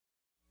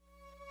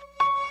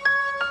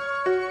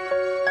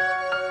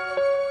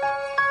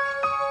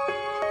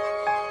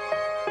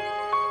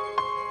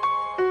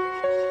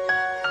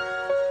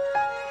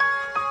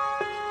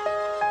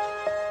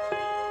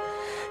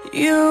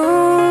You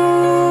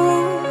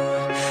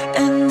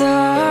and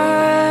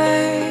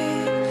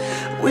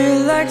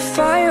we're like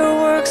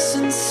fireworks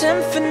and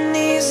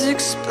symphonies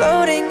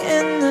exploding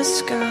in the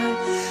sky.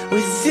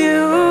 With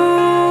you,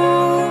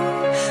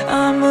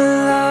 I'm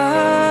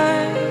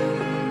alive.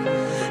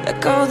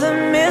 Like all the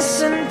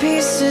missing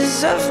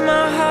pieces of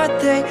my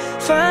heart, they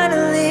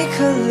finally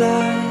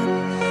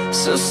collide.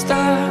 So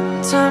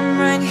stop time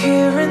right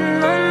here in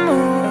the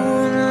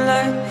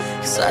moonlight,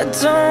 'cause I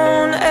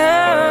don't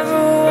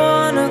ever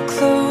wanna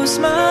close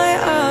my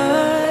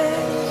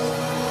eyes.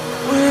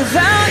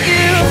 Without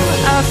you,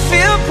 I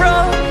feel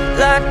broke,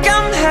 like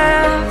I'm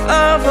half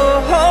of a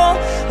whole.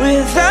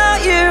 Without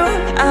you,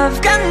 I've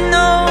got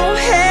no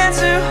hand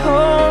to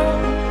hold.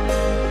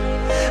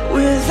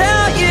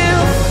 Without you,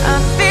 I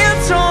feel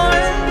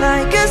torn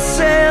like a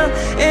sail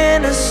in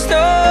a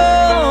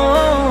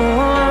storm.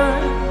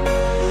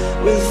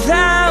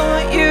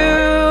 Without you,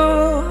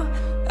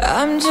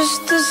 I'm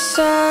just a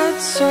sad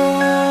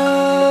song.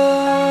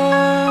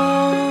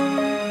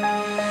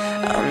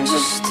 I'm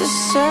just a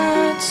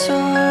sad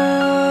song.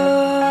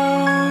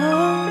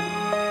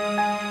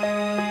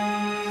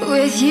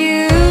 With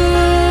you,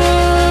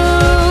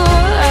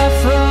 I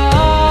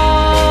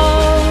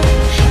fall.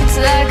 It's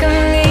like I'm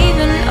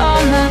leaving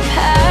all my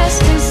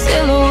past in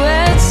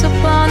silhouettes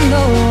upon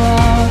the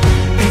wall.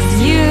 With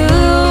you,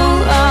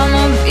 I'm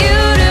a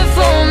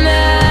beautiful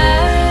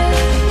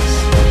mess.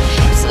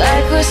 It's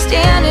like we're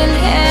standing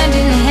hand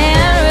in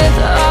hand with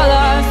all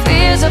our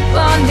fears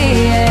upon the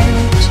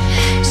edge.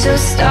 So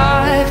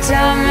stop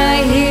time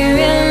right here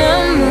in the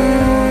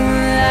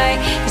moonlight,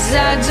 'cause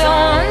I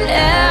don't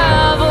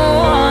ever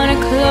wanna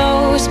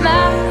close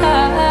my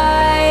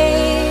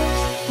eyes.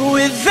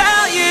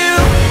 Without you,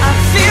 I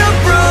feel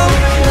broke,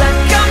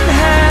 like I'm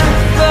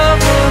half of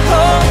a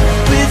whole.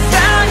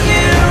 Without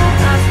you,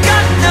 I've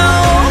got no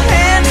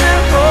hand to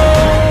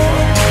hold.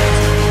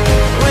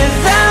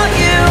 Without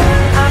you,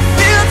 I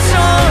feel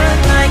torn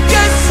like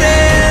a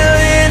sail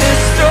in a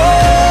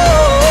storm.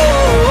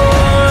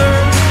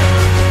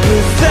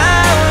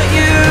 Without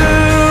you,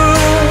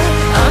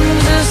 I'm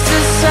just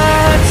a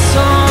sad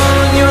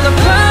song. You're the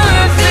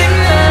perfect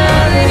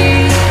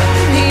melody,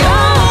 the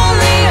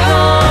only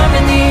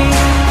harmony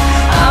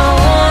I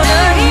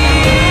wanna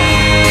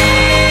hear.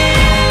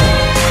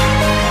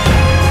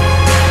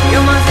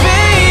 You're my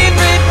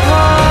favorite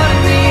part of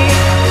me.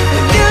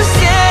 With you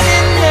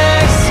standing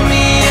next to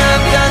me,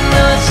 I've got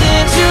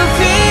nothing to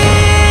fear.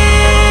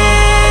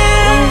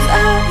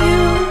 Without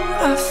you,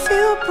 I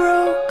feel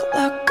broke,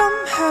 like I'm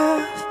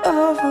half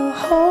of a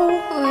whole.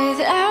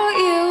 Without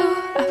you,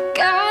 I've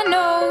got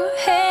no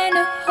hand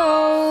to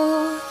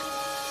hold.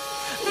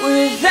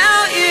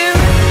 Without you,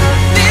 I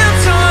feel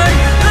torn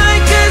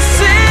like a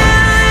sail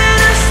in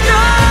a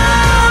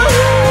storm.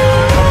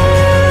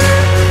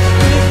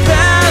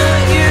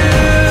 Without you,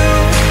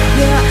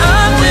 yeah,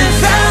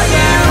 without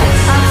you,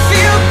 I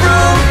feel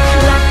broke,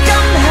 like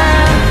I'm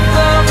half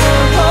of a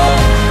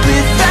whole.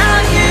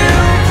 Without you,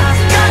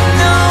 I've got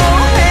no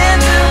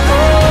hand to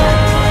hold.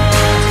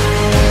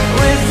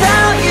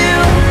 Without you,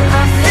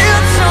 I feel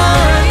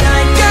torn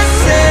like a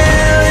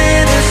sail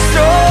in a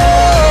storm.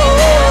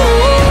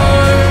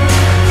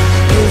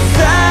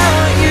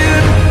 Without you,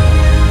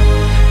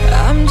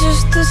 I'm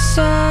just a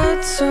sad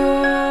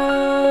song.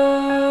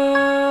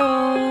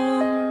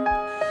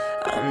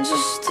 I'm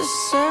just a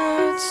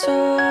sad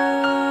song.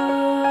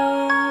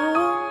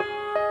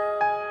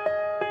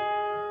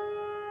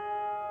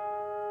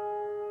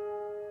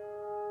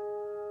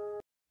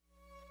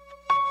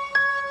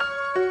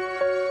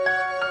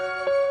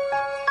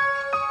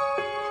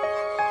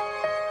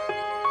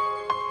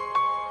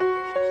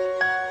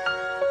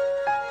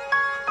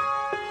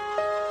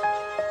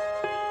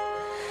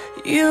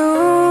 You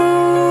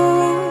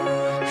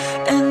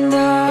and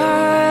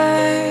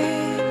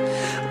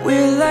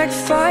we're like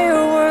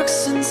fireworks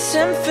and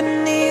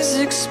symphonies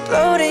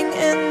exploding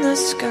in the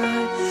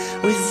sky.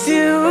 With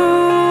you,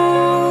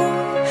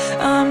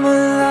 I'm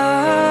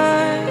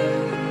alive.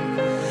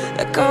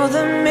 Like all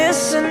the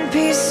missing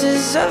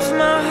pieces of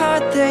my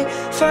heart, they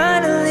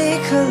finally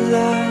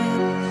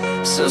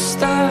collide. So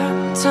stop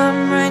time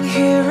right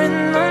here in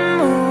the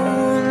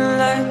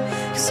moonlight,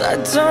 'cause I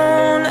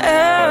don't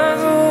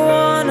ever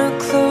wanna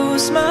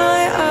close my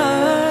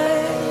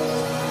eyes.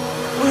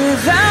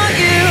 Without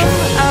you,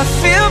 I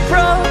feel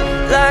broke,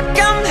 like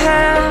I'm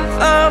half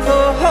of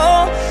a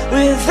whole.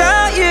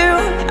 Without you,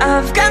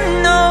 I've got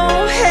no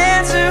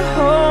hand to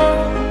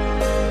hold.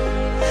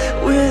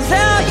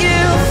 Without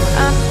you,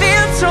 I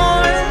feel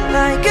torn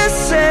like a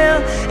sail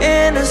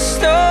in a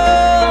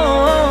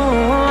storm.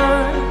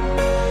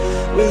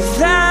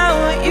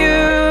 Without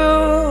you,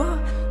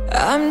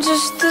 I'm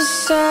just a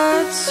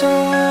sad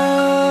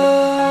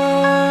song.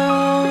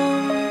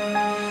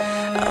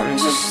 I'm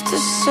just a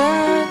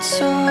sad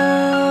song.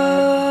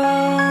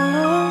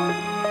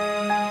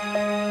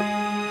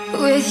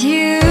 With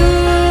you,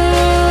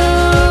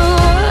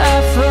 I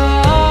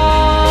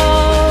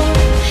fall.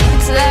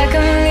 It's like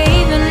I'm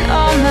leaving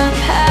all my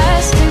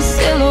past in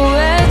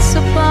silhouettes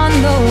upon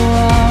the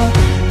wall.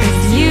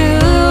 With you,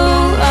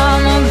 I'm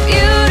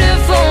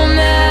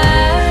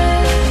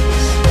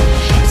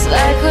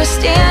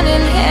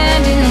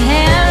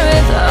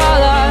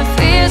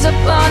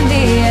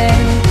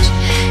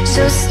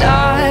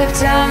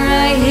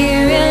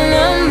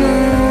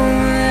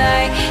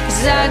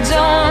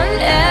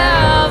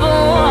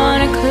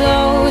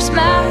close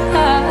my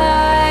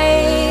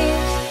eyes.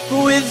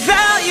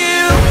 Without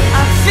you,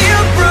 I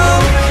feel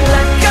broke,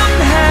 like I'm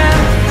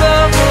half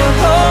of a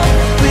whole.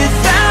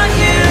 Without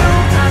you,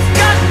 I've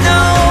got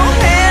no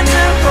hand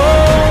to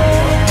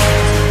hold.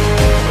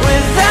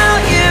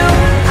 Without you,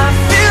 I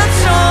feel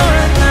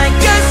torn, like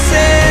a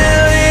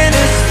sail in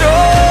a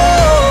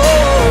storm.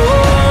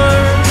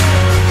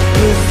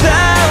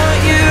 Without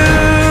you,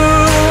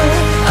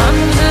 I'm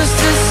just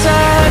a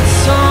sad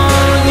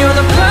song. You're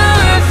the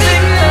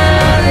perfect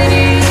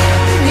melody,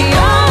 the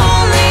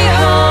only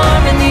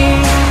harmony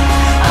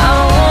I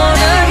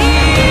wanna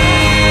hear.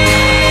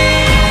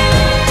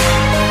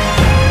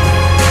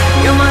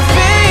 You're my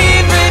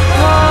favorite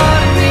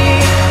part of me.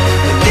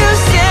 With you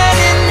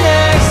standing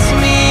next to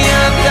me,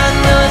 I've got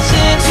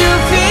nothing to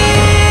fear.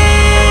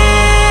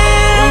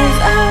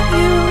 Without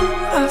you,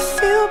 I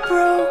feel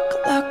broke,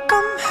 like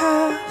I'm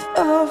half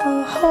of a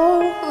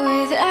whole.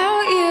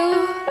 Without you,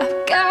 I've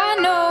got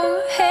no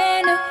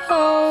hand to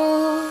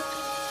hold.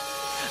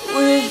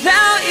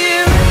 Without you,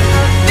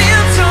 I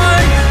feel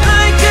torn,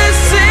 like a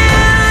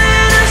sail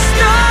in a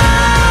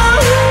storm.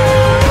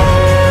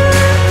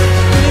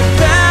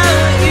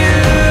 Without you,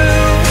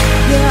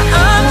 yeah,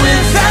 I'm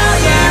without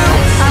you.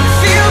 I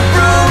feel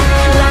broke,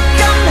 like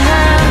I'm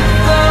half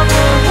of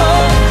a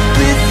whole.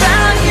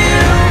 Without you,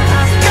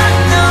 I've got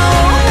no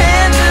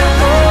hand to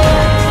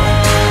hold.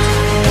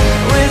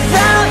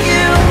 Without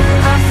you,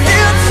 I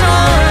feel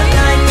torn,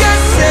 like a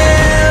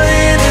sail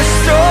in a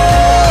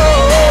storm.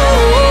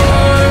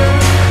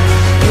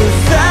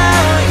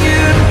 Without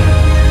you,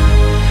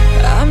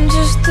 I'm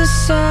just a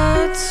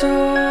sad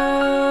song.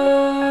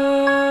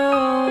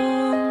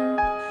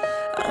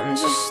 I'm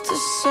just a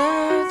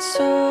sad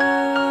song.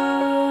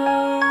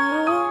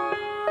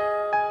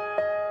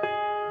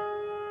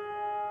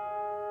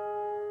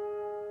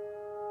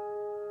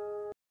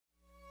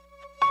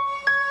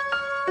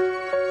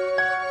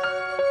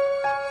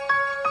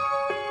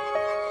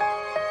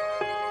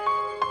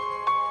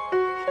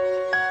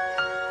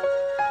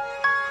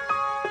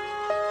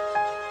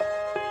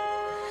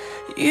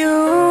 You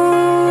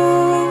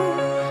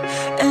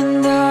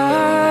and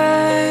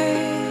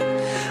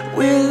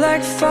we're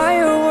like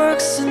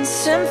fireworks and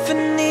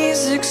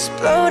symphonies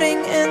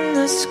exploding in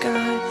the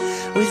sky.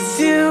 With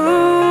you,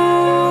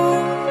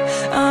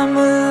 I'm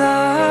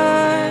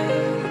alive.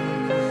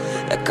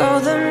 Like all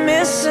the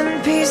missing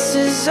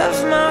pieces of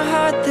my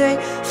heart, they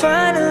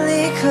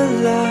finally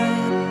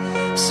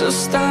collide. So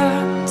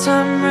stop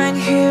time right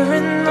here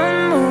in the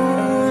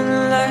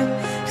moonlight,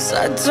 'cause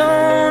I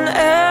don't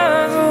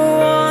ever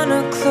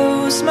wanna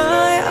close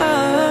my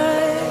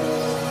eyes.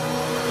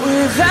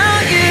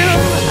 Without you,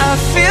 I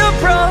feel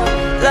broke,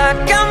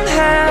 like I'm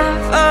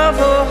half of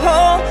a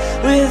whole.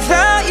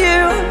 Without you,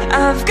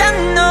 I've got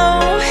no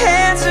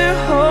hand to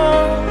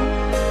hold.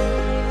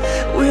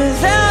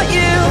 Without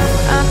you,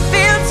 I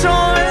feel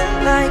torn,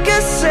 like a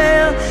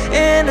sail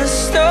in a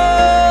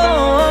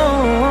storm.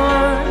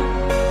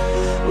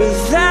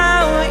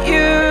 Without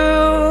you,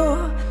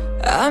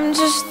 I'm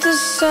just a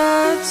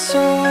sad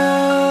song.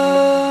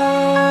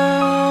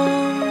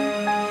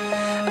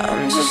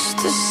 I'm just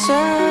a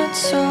sad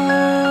song.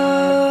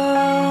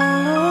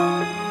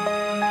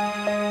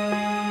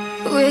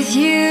 With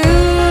you,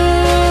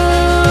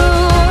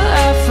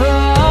 I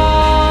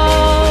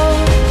fall.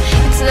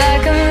 It's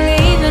like I'm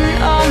leaving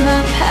all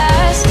my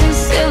past in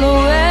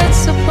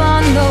silhouettes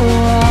upon the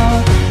wall.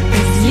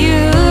 With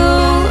you,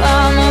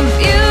 I'm a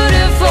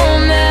beautiful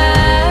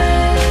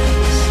mess.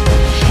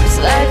 It's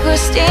like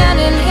we're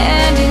standing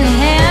hand in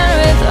hand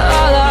with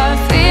all our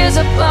fears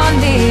upon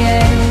the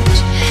edge.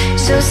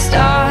 So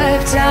stop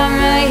time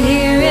right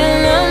here in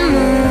the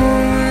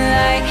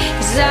moonlight,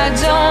 'cause I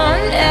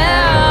don't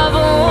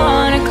ever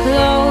wanna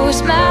close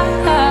my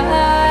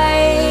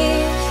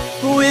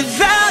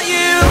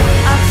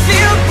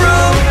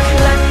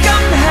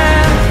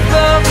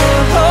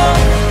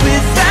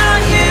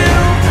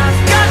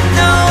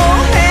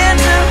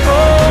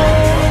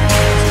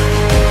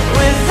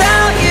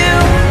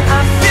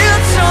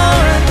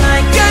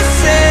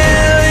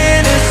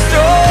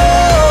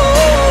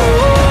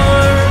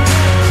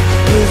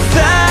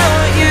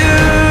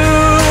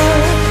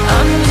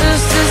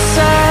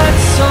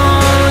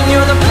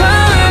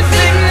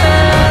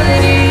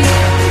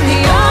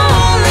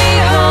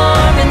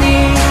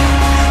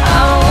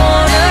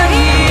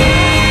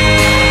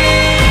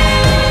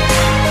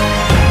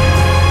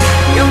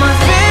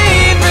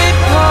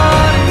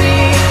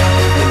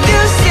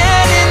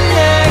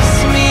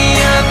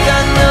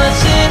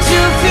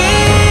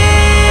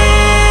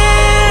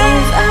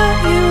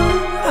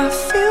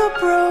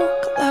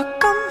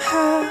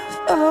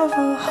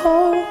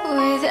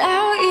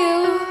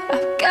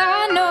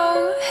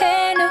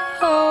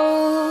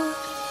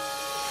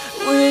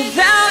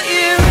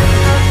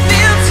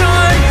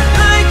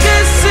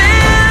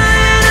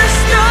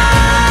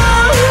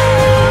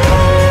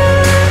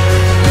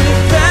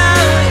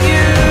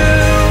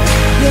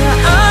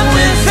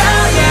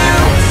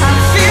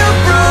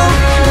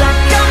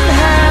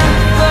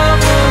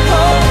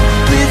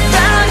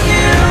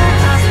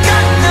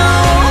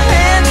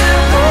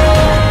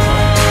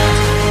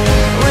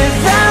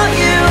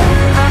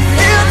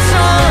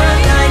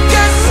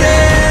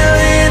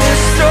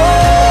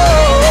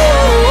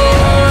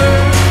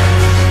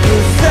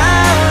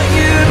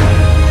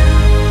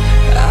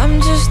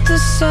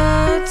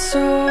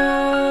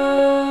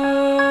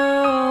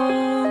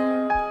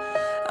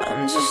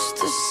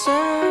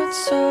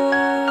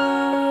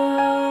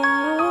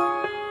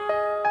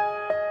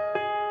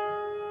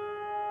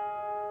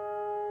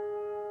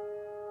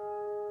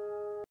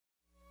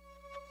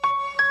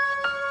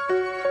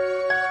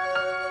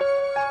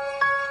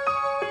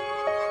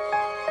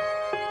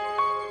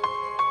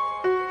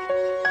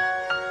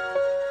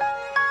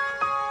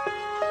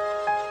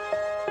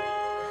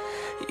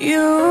You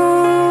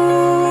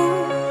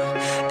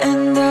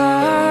and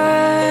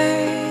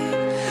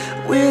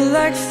we're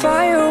like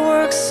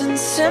fireworks and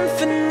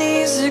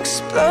symphonies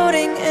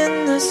exploding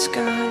in the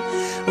sky.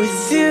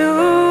 With you,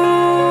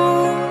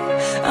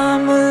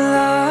 I'm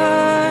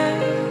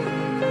alive.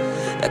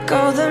 Like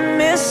all the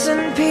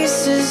missing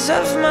pieces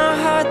of my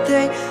heart,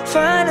 they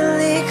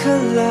finally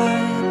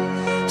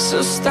collide.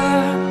 So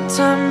stop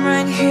time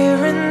right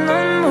here in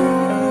the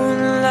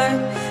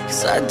moonlight,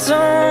 'cause I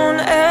don't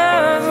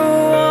ever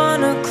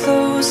wanna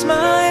close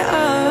my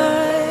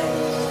eyes.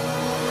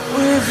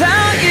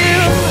 Without you,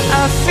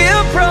 I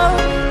feel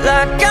broke,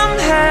 like I'm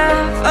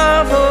half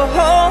of a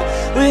whole.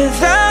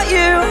 Without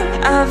you,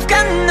 I've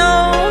got no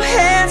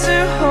hand to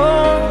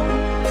hold.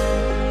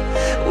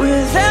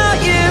 Without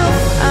you,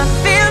 I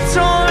feel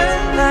torn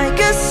like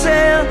a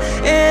sail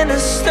in a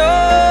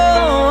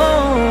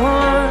storm.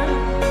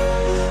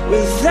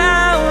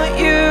 Without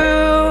you,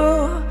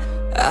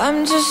 I'm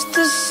just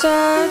a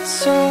sad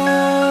song.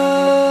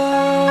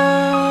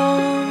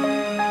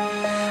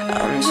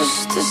 I'm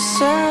just a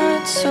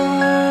sad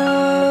song.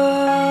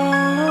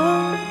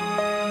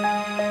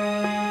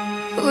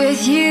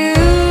 With you,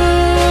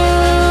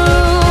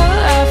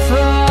 I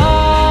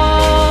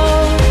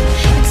fall.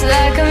 It's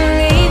like I'm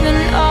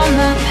leaving all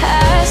my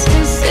past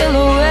in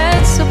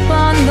silhouettes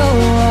upon the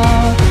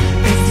wall.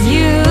 With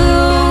you,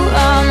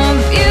 I'm a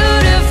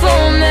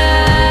beautiful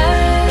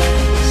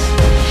mess.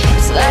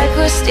 It's like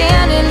we're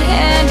standing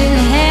hand in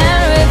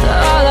hand with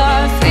all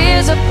our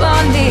fears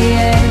upon the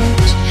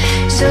edge.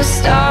 So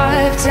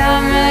stop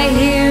time right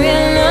here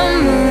in the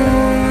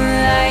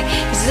moonlight,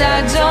 'cause I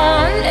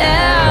don't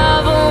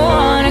ever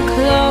wanna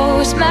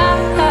close my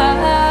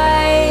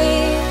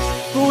eyes.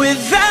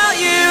 Without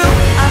you,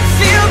 I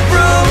feel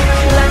broke,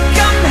 like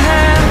I'm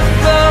half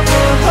of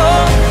a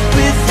whole.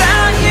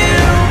 Without you,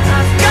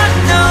 I've got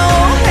no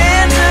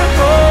hand to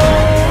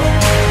hold.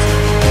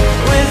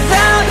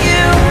 Without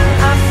you,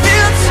 I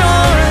feel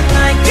torn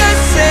like a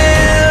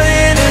sail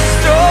in a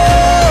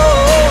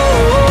storm.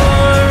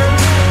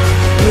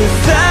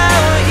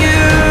 Without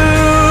you,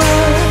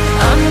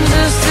 I'm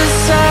just a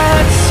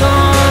sad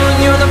song.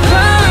 You're the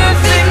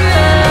perfect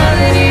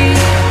melody,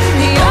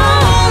 the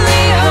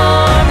only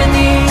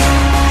harmony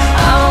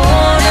I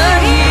wanna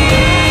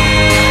hear.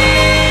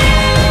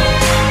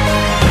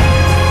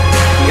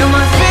 You're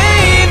my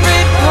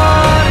favorite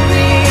part of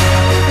me.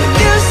 With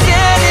you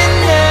standing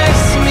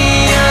next to me,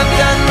 I've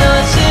got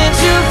nothing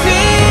to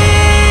fear.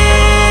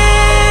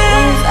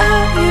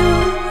 Without you,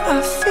 I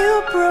feel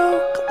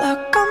broke,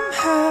 like I'm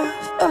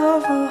half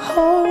of a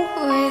whole.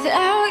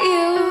 Without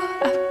you,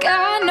 I've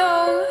got no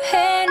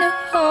hand to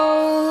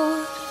hold.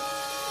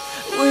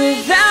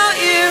 Without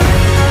you,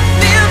 I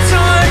feel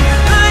torn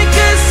like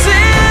a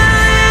sail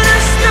in a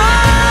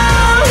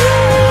storm.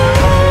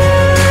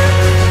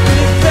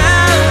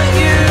 Without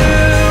you,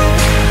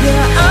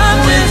 yeah, I'm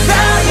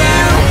without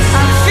you.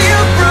 I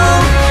feel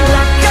broke,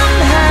 like I'm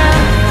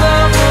half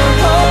of a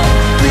whole.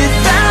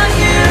 Without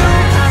you,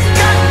 I've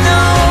got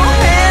no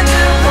hand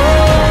to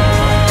hold.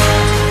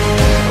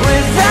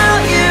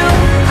 Without you,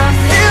 I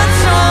feel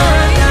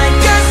torn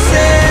like a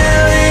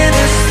sail in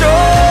a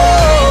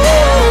storm.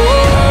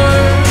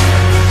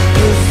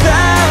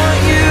 Without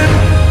you,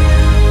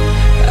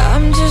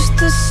 I'm just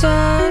a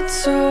sad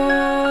song.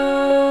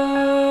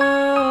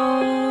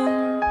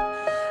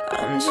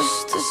 I'm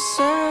just a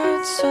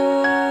sad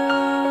song.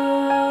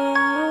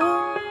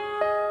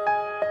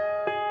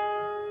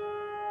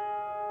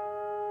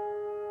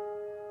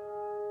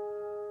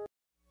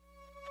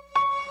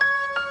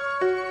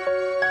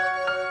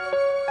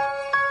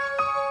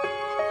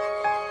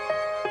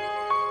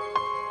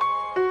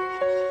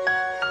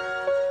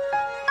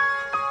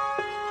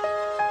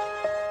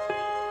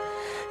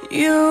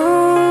 You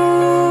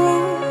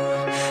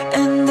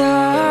and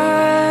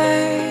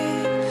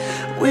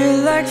we're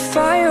like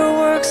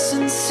fireworks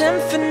and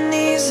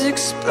symphonies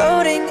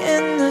exploding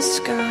in the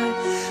sky.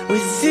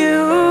 With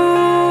you,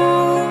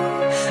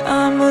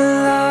 I'm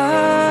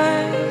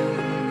alive.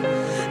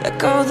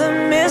 Like all the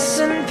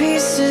missing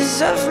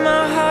pieces of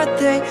my heart,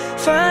 they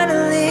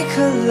finally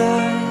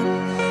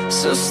collide.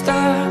 So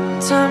stop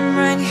time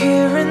right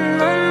here in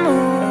the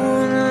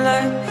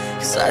moonlight,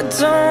 'cause I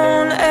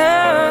don't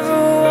ever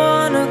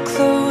wanna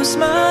close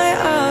my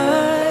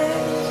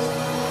eyes.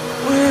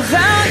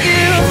 Without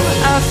you,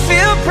 I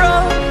feel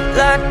broke,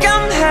 like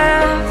I'm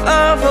half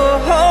of a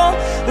whole.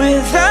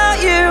 Without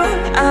you,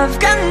 I've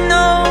got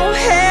no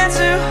hand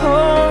to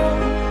hold.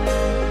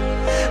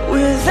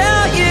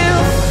 Without you,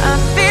 I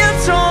feel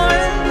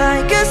torn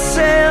like a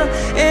sail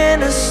in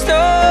a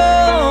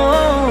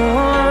storm.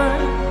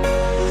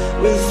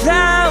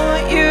 Without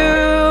you,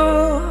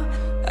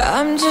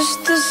 I'm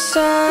just a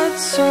sad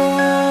song.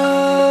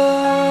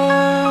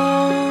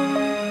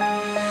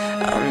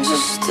 I'm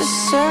just a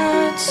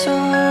sad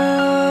song.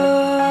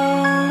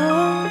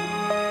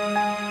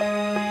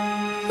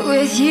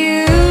 With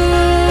you,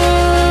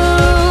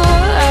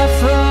 I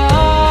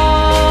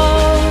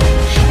fall.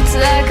 It's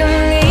like I'm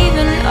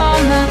leaving all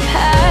my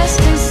past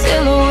in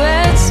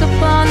silhouettes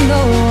upon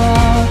the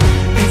wall.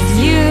 With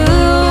you,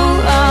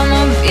 I'm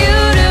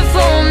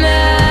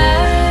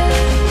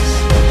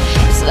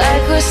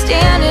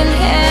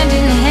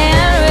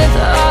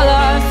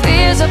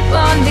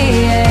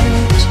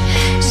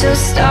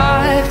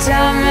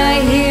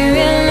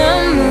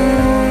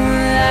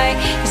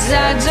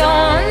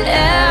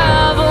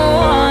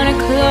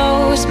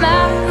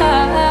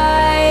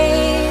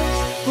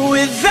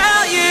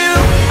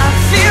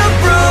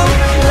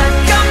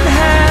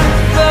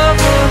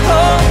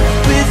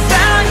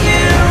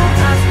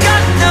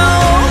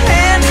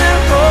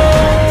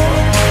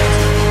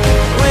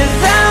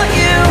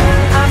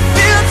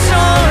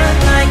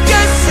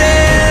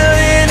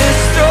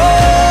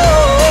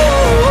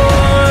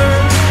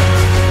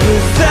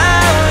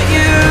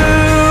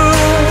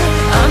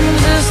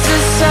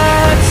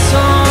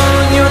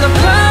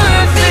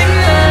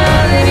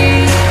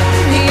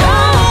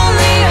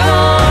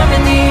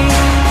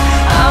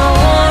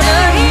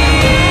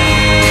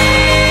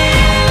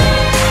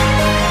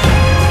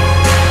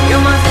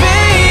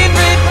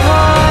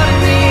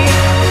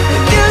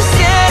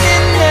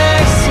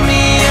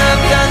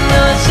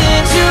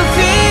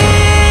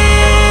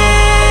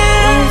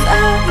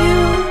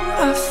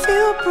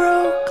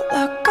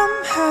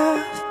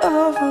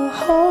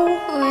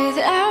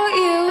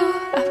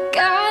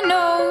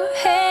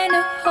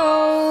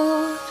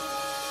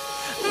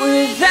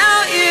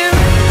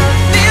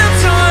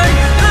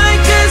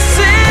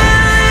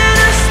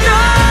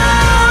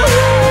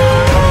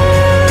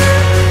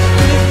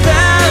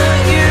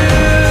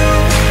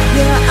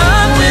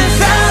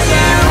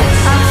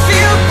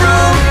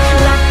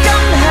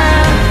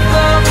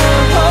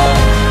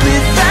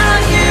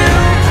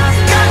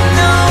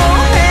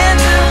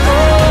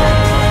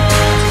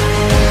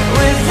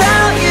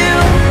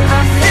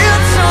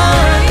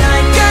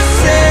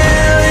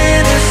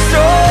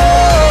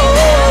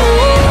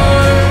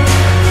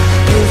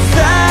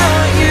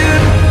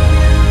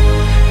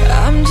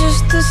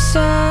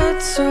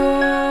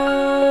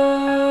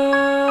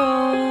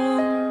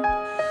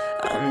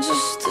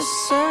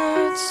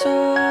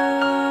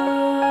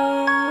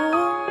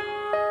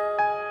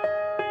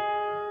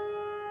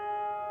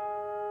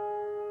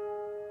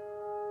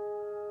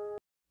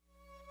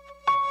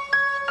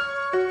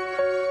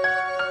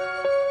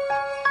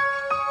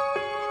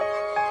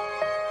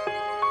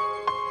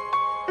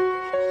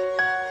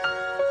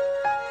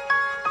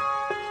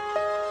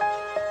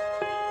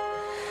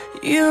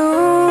You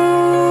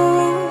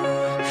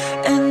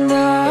and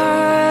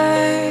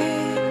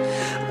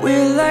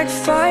we're like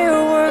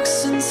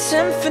fireworks and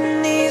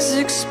symphonies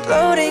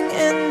exploding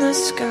in the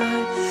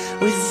sky.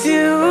 With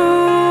you,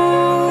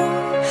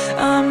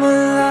 I'm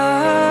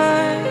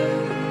alive.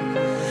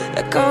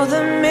 Like all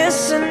the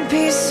missing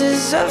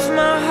pieces of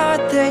my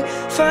heart, they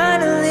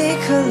finally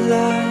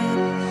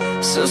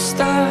collide. So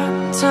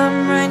stop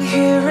time right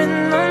here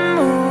in the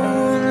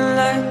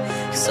moonlight,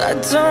 'cause I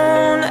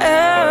don't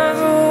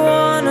ever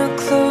wanna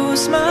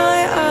close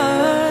my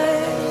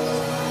eyes.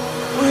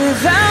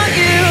 Without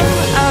you,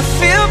 I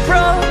feel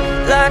broke,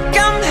 like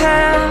I'm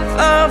half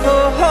of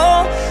a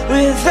whole.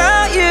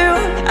 Without you,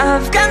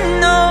 I've got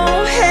no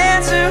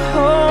hand to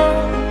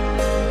hold.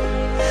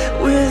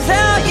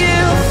 Without you,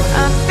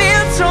 I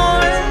feel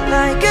torn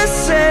like a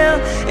sail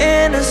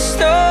in a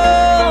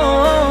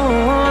storm.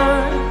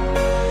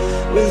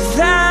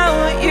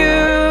 Without you,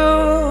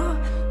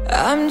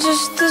 I'm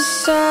just a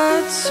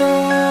sad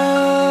song.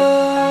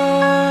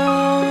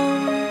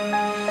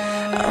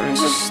 I'm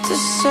just a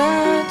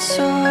sad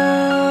song.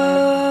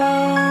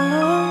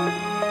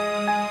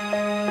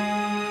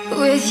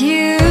 With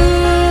you,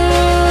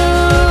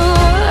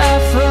 I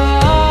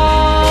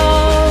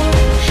fall.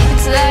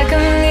 It's like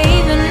I'm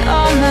leaving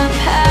all my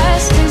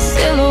past in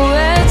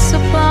silhouettes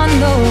upon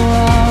the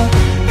wall.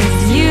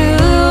 With you,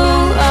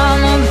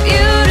 I'm a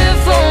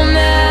beautiful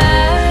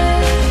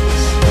mess.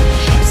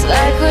 It's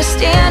like we're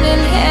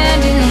standing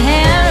hand in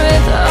hand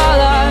with all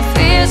our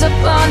fears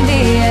upon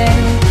the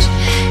edge.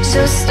 So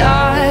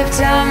stop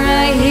time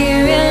right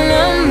here in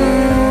the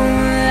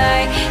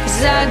moonlight,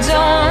 'cause I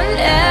don't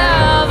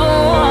ever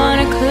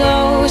wanna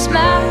close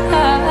my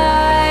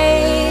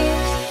eyes.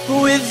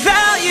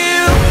 Without you,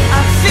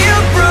 I feel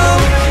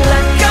broke,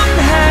 like I'm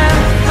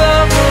half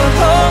of a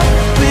whole.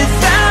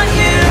 Without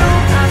you,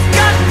 I've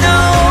got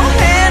no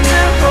hand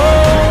to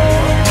hold.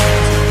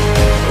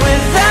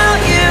 Without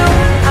you,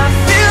 I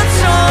feel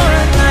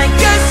torn like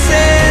a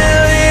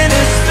sail in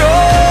a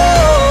storm.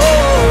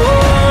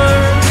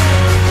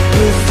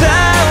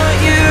 Without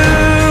you,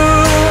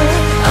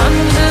 I'm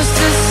just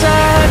a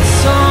sad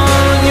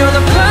song. You're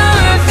the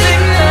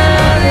perfect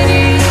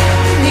melody,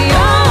 the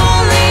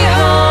only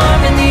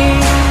harmony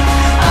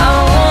I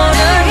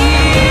wanna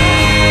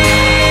hear.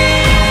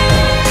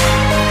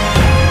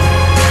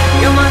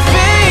 You're my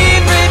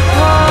favorite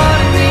part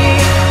of me.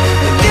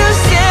 With you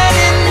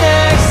standing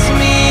next to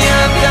me,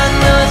 I've got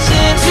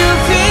nothing to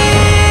fear.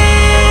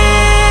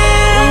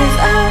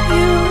 Without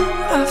you,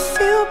 I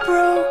feel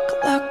broke,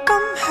 like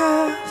I'm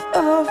half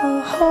of a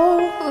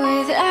whole.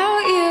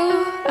 Without you,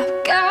 I've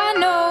got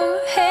no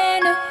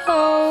hand to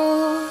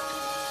hold.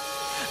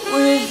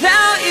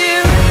 Without you,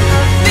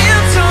 I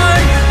feel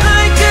torn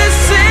like a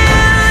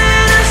sail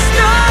in a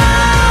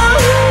storm.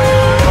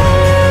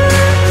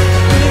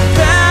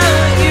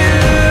 Without you,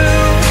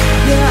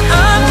 yeah,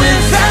 I'm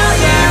without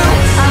you.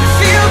 I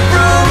feel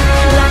broke,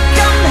 like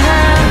I'm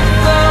half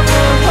of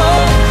a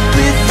whole.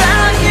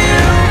 Without you,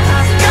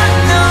 I've got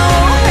no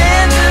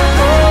hand to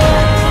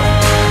hold.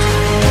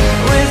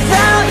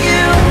 Without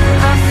you,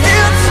 I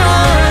feel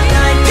torn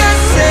like a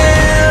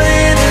sail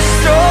in a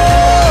storm.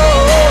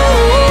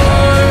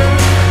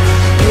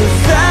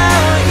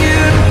 Without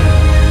you,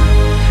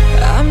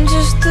 I'm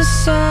just a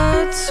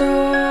sad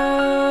song.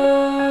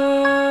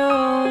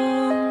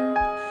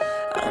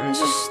 I'm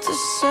just a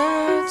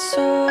sad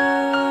song.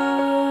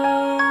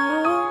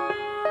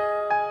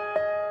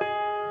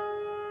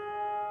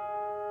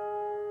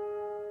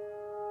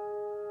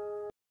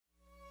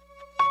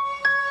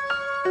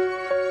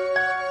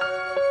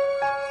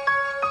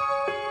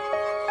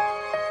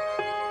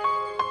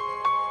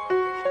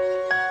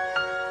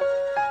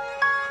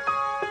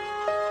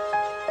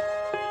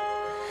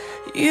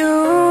 You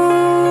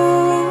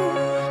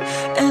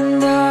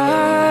and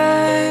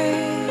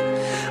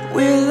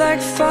we're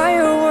like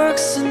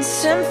fireworks and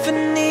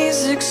symphonies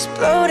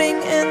exploding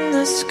in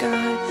the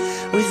sky.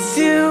 With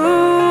you,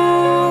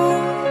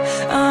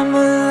 I'm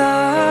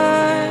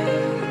alive.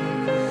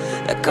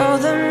 Like all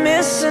the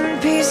missing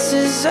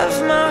pieces of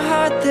my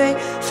heart, they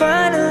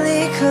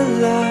finally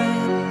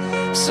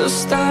collide. So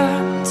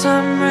stop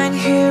time right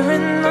here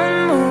in the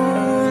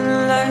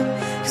moonlight,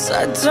 'cause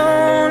I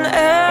don't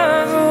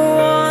ever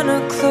wanna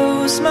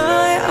close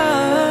my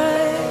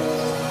eyes.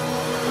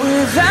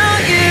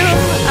 Without you,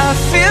 I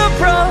feel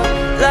broke,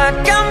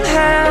 like I'm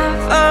half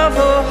of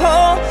a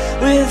whole.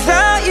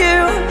 Without you,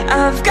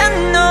 I've got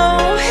no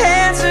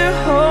hand to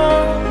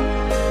hold.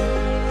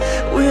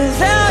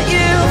 Without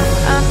you,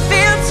 I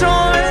feel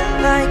torn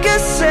like a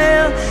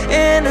sail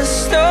in a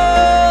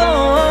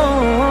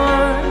storm.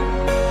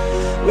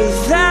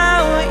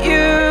 Without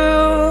you,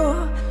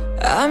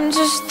 I'm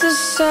just a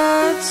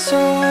sad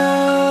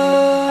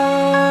song.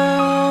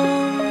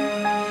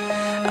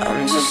 I'm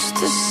just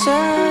a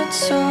sad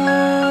song.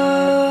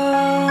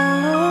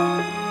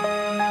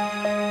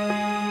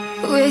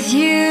 With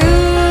you,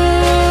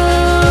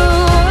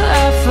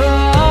 I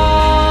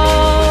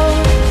fall.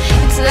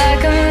 It's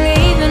like I'm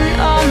leaving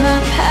all my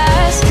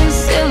past in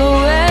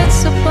silhouettes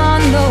upon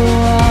the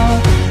wall.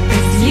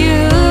 With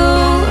you,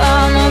 I'm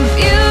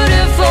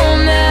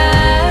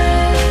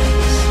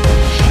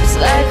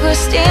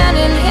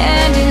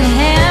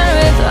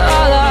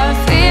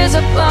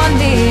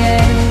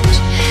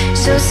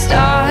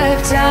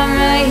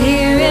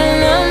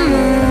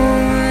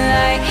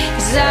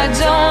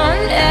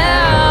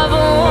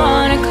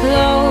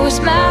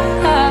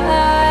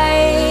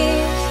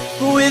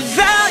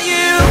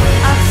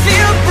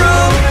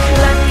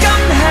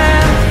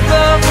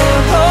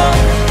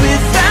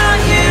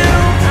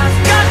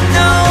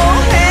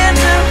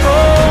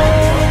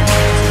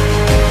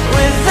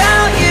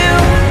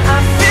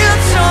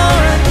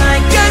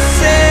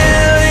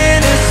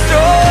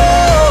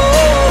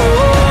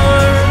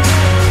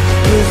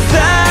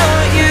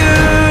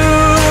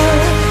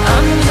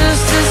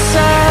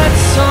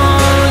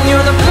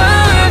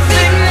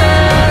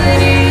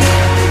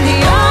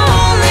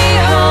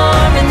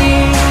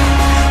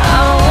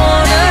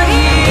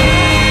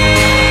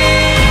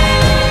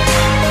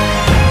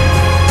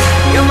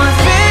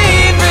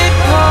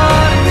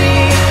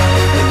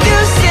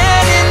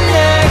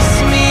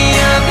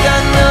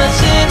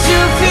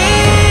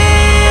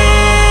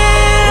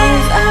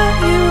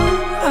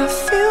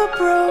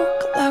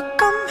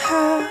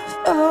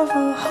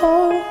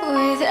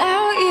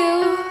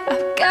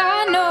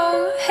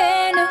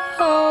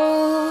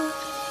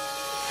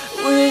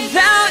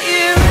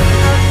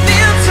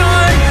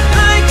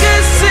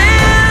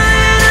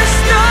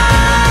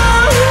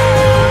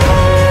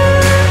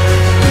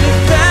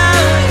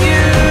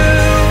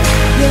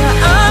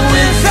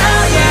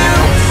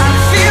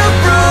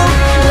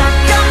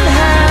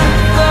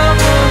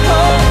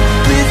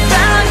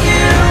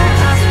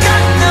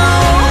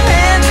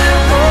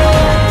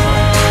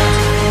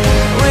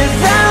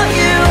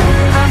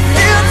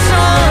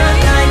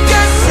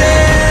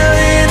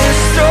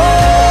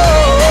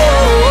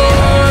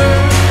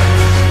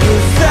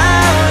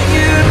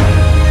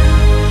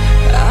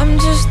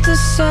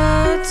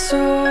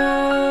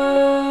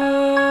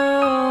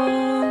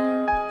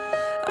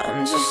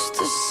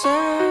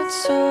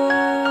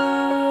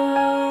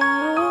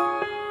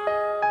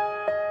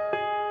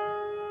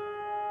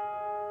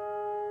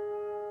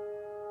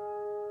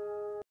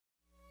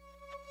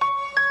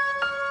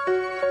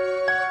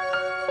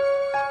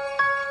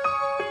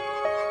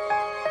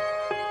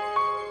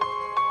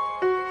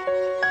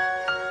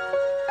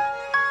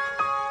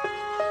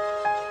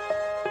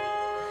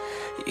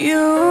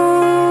You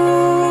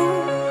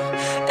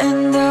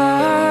and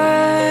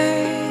I,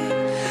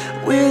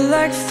 we're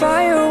like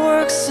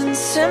fireworks and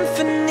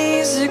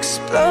symphonies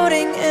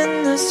exploding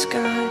in the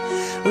sky.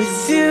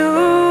 With you,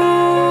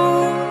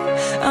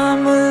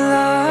 I'm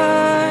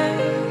alive.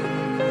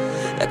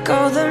 Like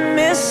all the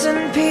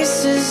missing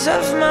pieces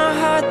of my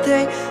heart,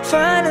 they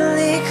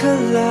finally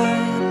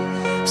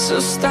collide. So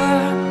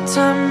stop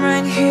time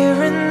right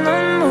here in the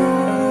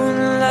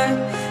moonlight,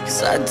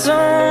 'cause I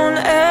don't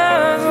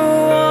ever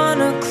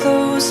wanna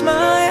close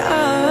my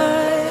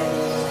eyes.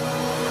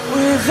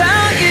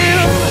 Without you,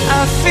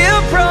 I feel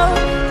broke,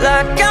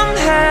 like I'm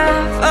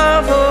half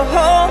of a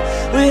whole.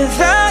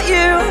 Without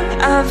you,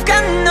 I've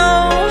got no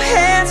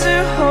hand to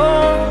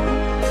hold.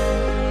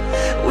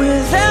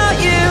 Without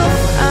you,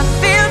 I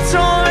feel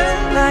torn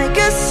like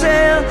a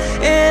sail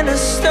in a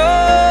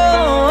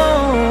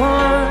storm.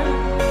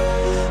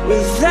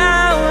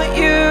 Without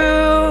you,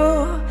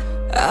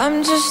 I'm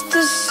just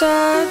a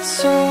sad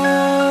song.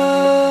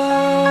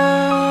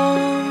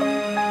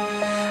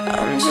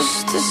 I'm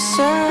just a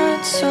sad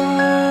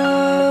song.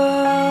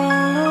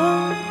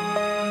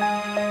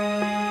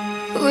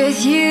 With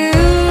you,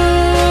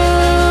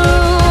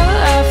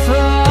 I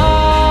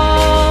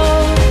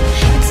fall.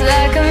 It's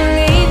like I'm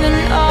leaving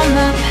all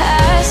my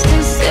past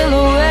in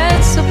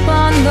silhouettes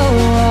upon the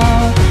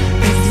wall.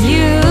 With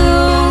you,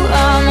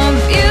 I'm a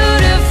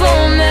beautiful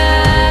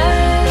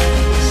mess.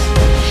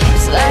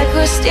 It's like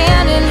we're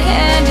standing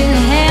hand in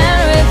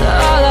hand with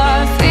all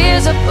our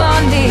fears upon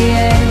the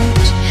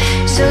edge.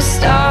 So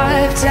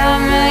stop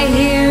time right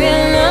here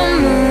in the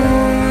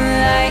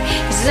moonlight,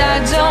 'cause I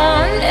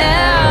don't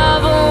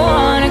ever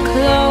wanna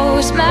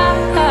close my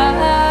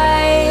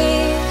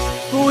eyes.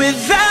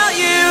 Without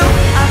you,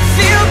 I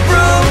feel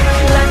broke,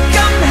 like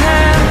I'm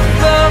half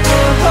of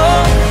a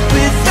whole.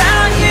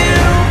 Without you,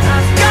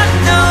 I've got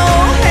no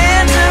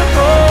hand to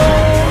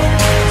hold.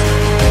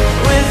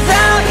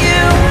 Without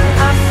you,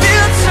 I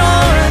feel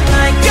torn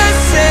like a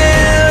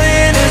sail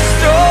in a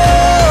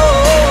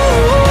storm.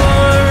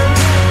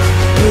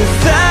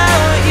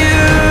 Without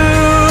you,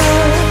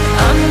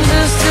 I'm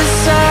just a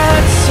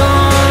sad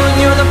song.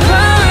 You're the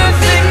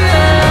perfect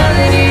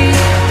melody,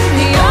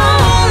 the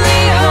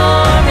only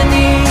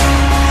harmony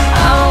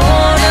I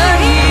wanna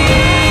hear.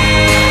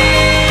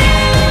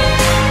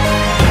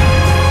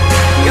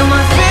 You're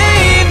my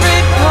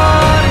favorite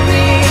part of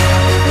me.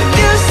 With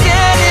you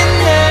standing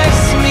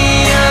next to me,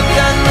 I've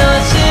got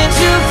nothing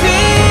to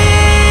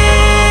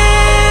fear.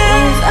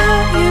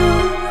 Without you,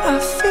 I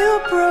feel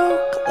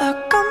broke,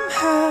 like I'm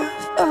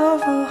half of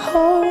a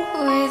whole.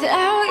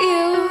 Without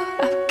you,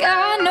 I've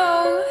got no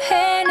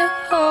hand to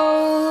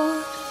hold.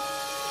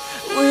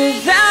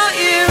 Without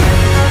you,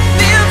 I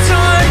feel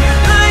torn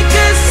like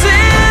a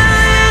sail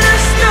in a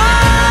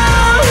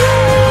storm.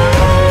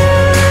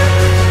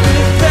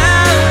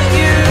 Without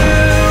you,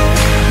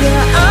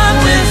 yeah, I'm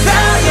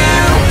without you.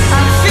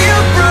 I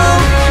feel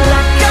broke,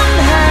 like I'm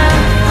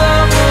half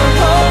of a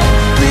whole.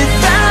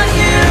 Without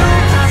you,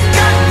 I've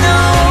got no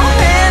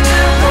hand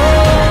to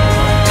hold.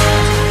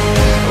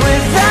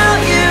 Without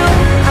you,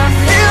 I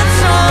feel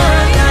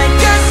torn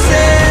like a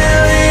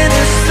sail in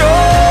a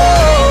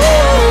storm.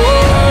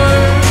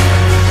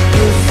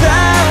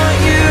 Without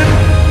you,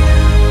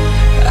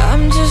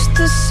 I'm just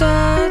a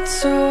sad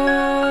song.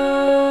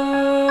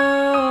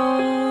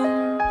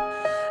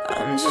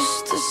 I'm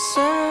just a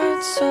sad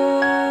song.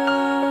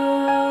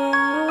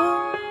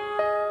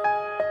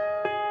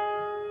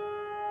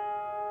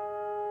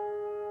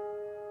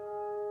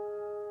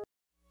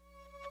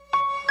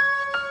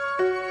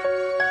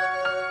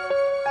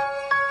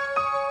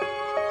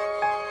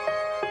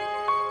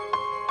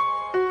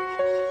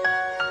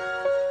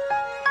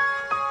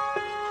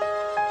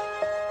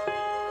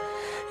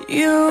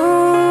 You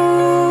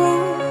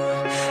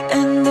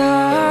and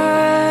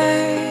I,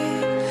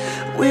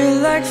 we're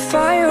like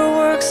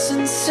fireworks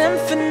and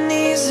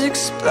symphonies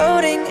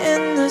exploding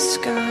in the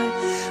sky.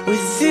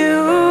 With you,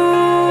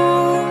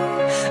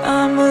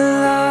 I'm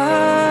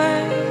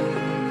alive.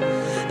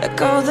 Like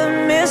all the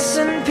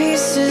missing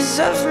pieces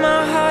of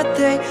my heart,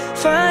 they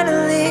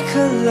finally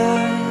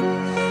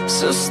collide.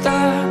 So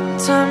stop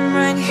time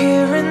right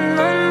here in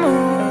the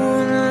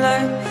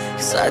moonlight,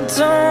 'cause I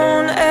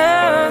don't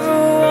ever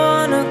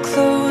wanna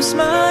close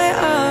my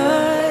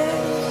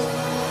eyes.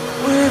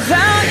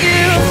 Without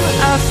you,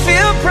 I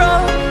feel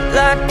broke,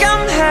 like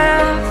I'm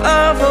half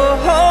of a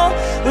whole.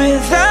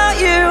 Without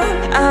you,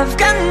 I've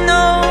got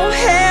no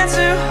hand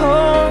to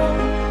hold.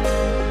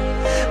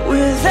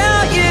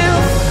 Without you,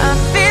 I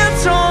feel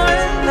torn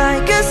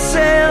like a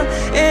sail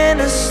in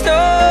a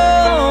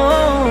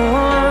storm.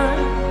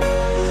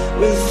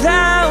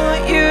 Without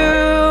you,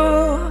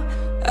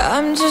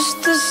 I'm just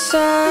a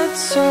sad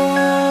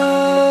song.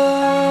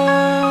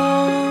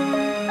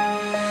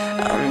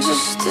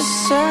 just a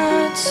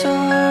sad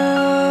song.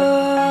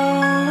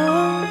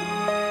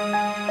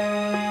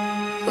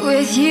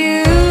 With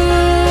you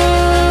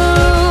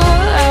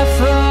I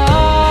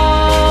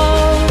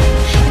fall.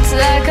 It's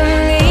like I'm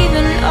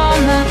leaving all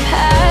my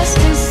past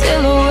in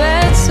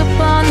silhouettes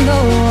upon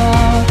the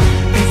wall.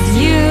 With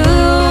you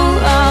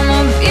I'm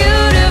a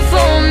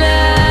beautiful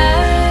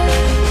mess.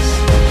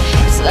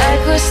 It's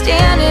like we're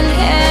standing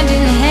hand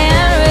in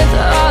hand with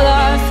all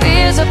our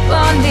fears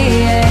upon the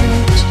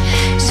edge.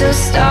 So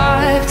stop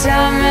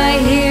time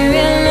right here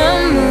in the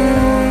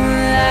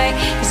moonlight,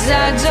 'cause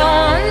I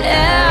don't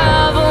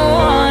ever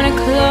wanna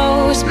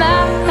close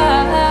my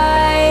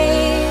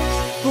eyes.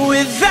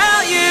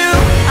 Without you,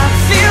 I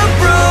feel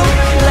broke,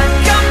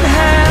 like I'm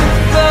half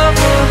of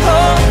a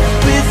whole.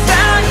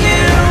 Without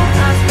you,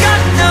 I've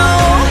got no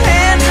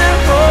hand to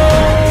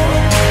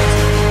hold.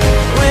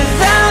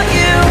 Without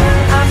you,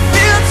 I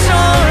feel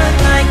torn,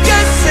 like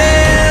a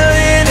sail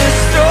in a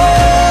storm.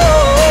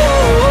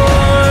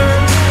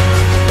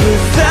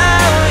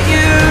 Without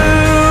you,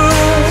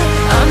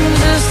 I'm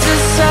just a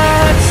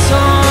sad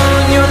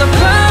song. You're the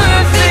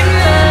perfect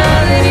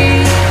melody,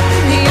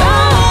 the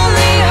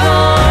only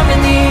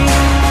harmony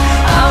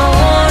I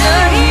wanna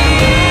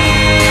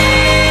hear.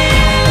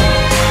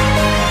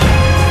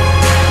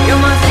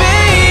 You're my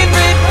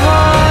favorite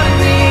part of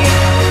me.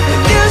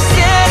 With you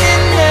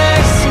standing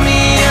next to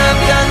me,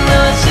 I've got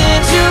nothing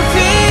to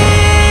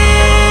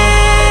fear.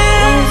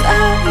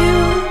 Without you,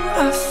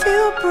 I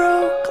feel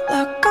broke,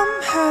 like I'm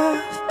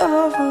half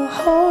of a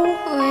whole.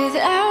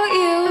 Without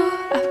you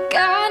I've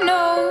got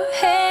no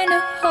hand to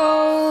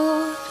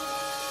hold.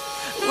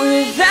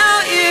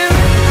 Without you,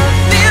 I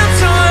feel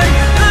torn,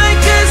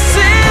 like a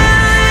sail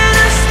in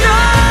a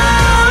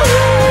storm.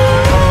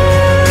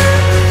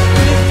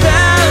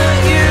 Without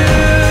you,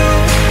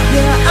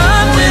 yeah,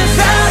 I'm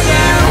without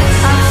you.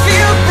 I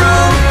feel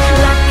broke,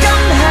 like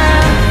I'm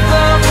half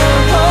of a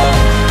whole.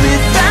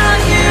 Without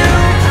you,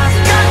 I've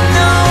got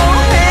no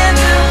hand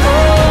to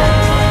hold.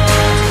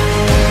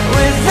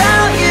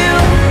 Without you,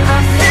 I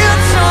feel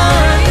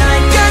torn,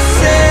 like a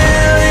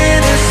sail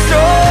in a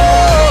storm.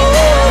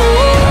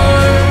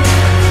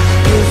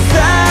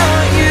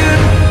 Without you,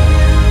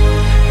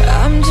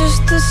 I'm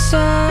just a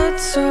sad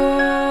song.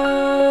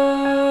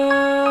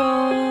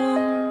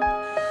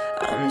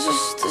 I'm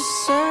just a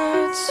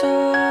sad song.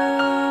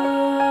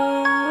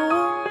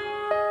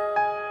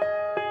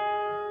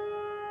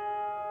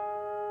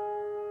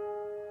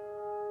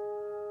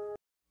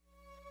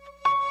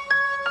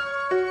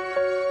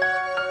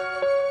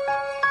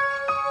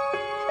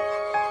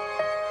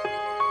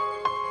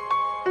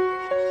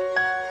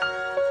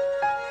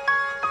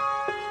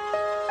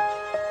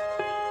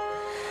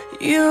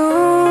 You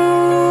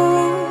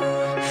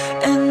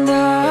and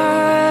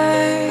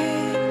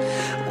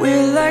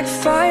we're like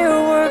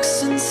fireworks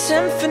and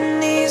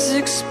symphonies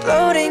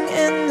exploding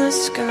in the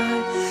sky.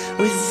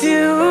 With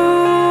you,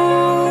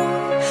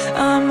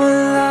 I'm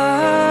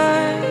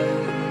alive.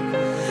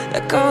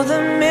 Like all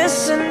the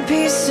missing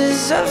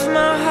pieces of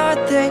my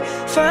heart, they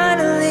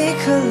finally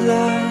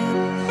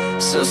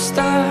collide. So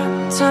stop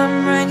time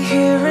right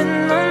here in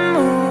the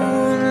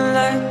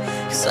moonlight,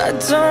 'cause I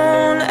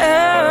don't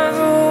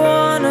ever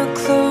wanna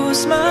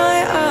close my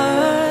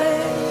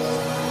eyes.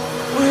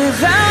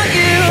 Without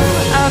you,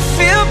 I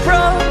feel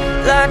broke,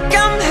 like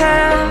I'm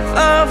half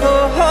of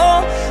a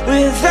whole.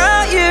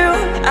 Without you,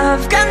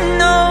 I've got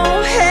no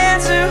hand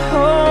to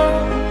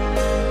hold.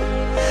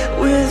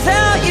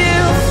 Without you,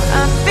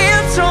 I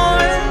feel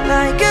torn,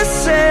 like a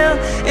sail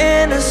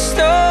in a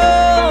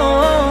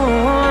storm.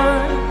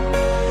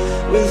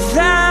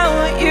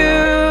 Without you,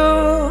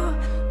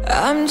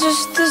 I'm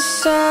just a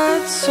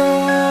sad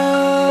song.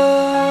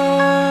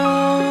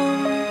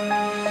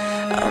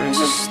 I'm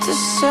just a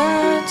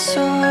sad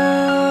song.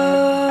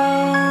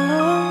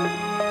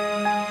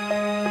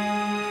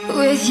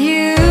 With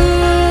you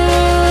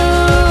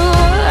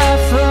I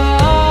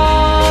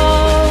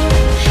fall.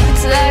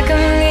 It's like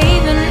I'm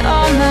leaving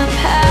all my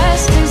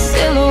past in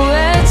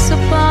silhouettes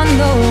upon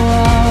the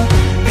wall.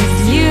 With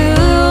you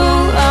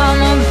I'm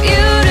a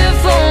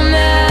beautiful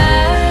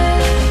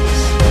mess.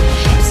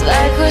 It's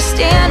like we're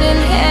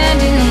standing hand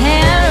in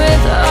hand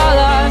with all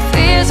our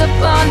fears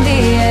upon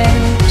the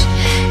edge.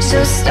 So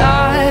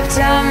stop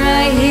time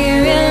right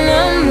here in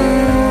the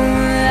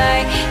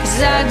moonlight, 'cause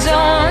I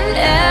don't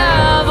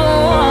ever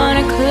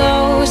wanna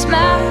close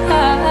my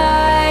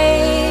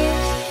eyes.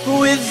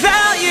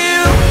 Without you,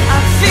 I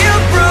feel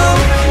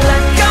broke,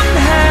 like I'm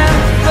half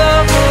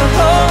of a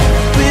whole.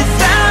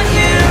 Without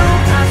you,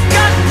 I've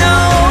got no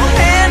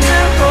hand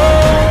to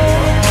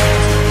hold.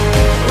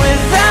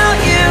 Without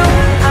you,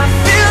 I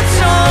feel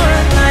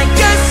torn, like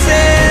a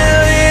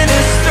sail in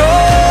a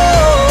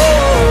storm.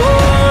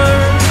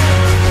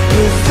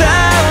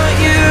 Without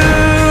you,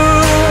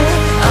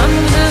 I'm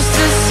just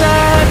a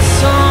sad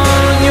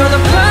song.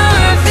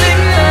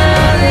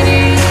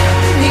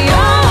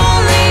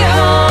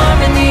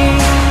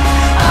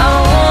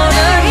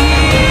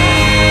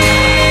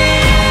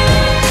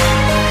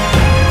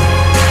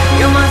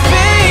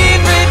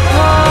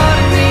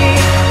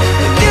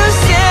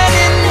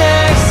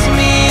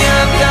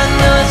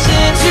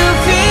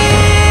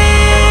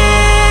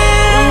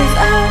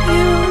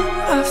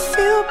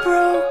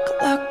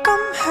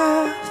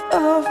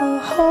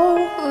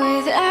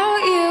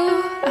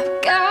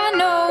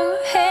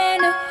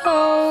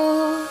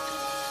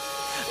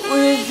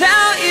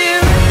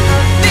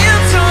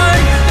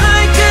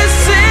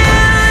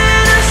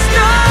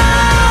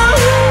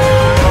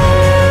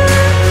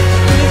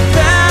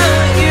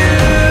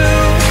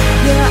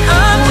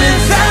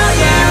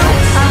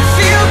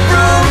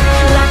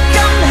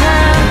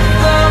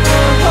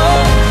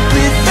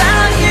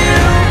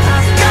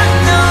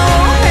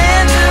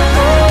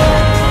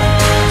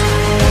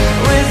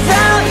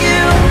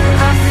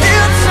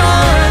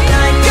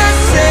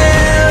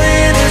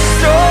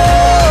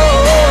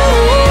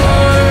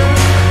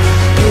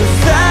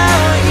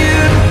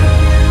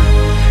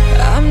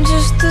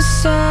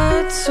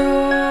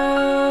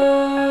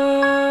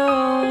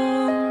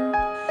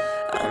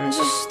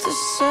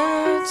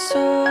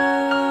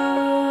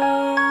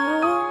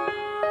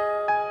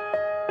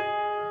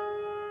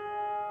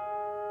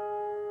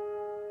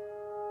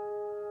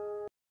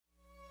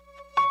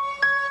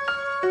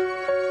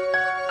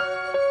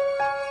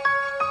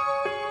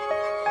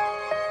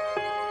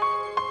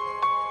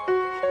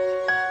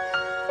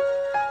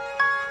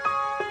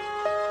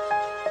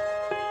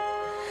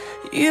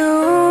 You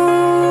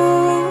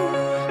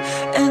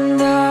and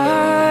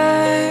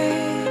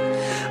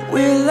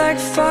we're like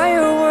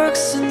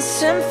fireworks and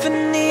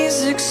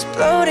symphonies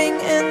exploding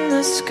in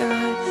the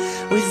sky.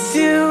 With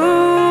you,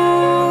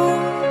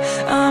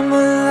 I'm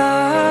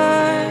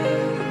alive.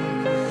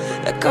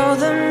 Like all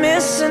the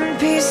missing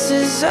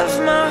pieces of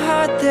my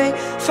heart, they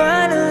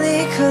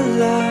finally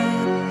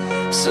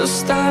collide. So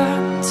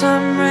stop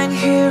time right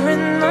here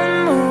in the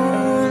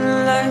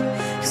moonlight,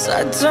 'cause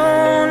I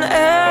don't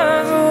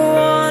ever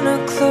wanna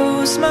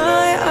close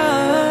my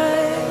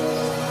eyes.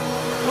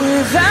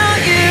 Without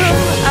you,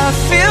 I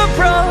feel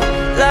broke,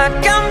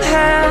 like I'm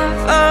half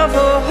of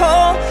a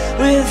whole.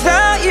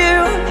 Without you,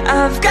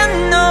 I've got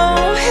no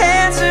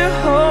hand to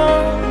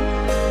hold.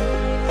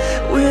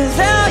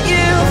 Without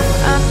you,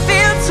 I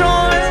feel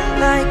torn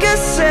like a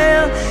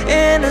sail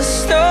in a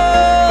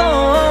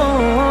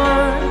storm.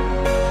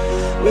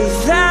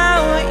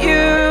 Without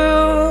you,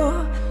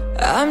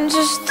 I'm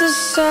just a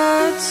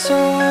sad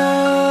song.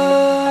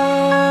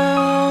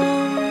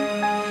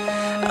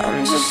 I'm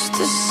just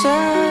a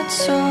sad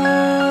song.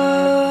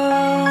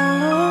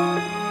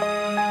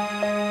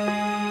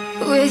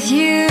 With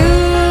you,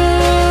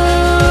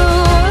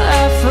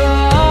 I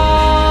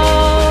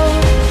fall.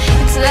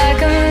 It's like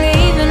I'm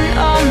leaving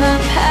all my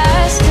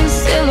past in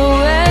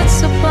silhouettes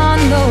upon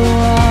the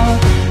wall.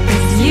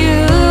 With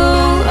you,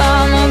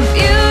 I'm a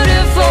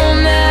beautiful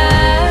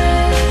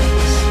mess.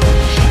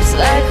 It's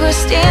like we're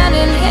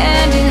standing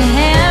hand in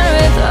hand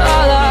with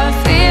all our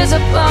fears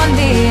upon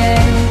the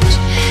edge.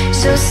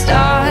 So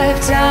stop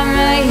time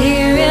right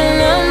here in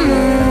the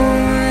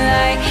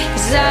moonlight,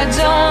 'cause I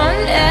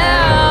don't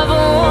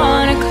ever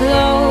wanna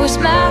close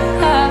my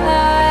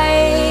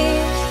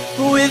eyes.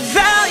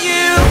 Without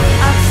you,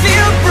 I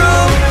feel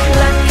broke,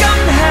 like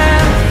I'm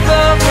half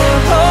of a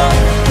whole.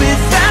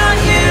 Without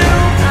you,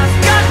 I've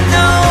got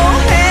no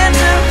hand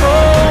to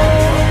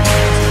hold.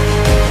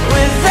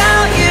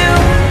 Without you,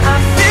 I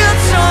feel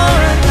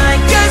torn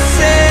like a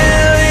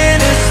sail in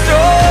a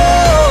storm.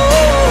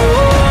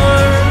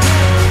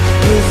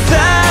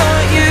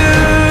 Without you,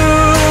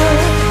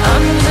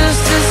 I'm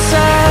just a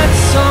sad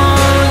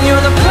song.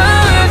 You're the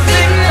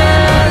perfect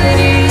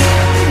melody,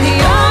 the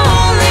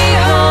only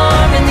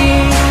harmony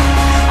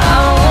I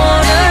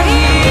wanna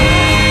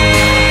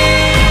hear.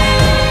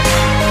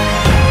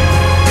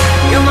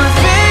 You're my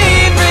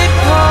favorite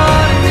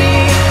part of me.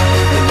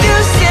 With you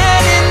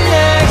standing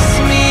next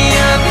to me,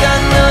 I've got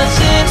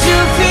nothing to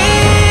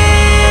fear.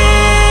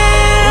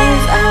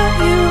 Without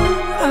you,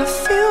 I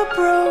feel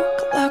broke,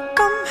 like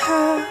I'm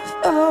half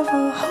of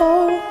a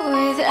whole.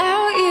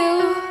 Without you,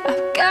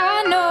 I've got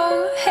no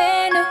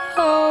hand to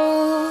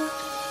hold.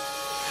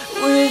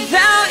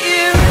 Without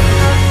you,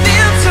 I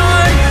feel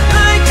torn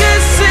like a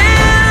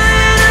sail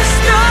in a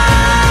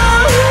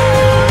storm.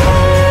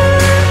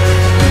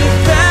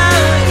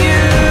 Without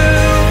you,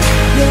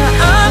 yeah,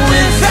 I'm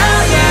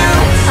without you.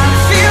 I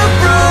feel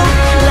broke,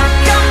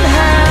 like I'm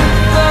half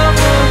of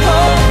a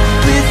whole.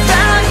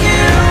 Without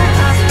you,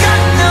 I've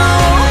got no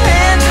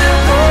hand to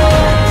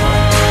hold.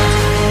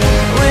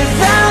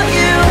 Without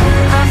you,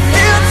 I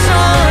feel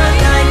torn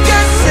like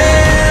a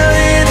sail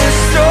in a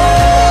storm.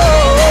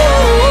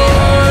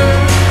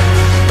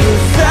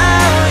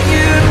 Without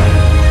you,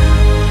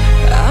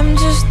 I'm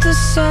just a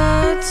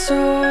sad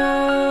song.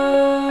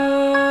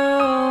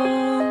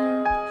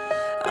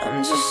 I'm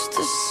just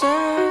a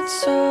sad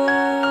song.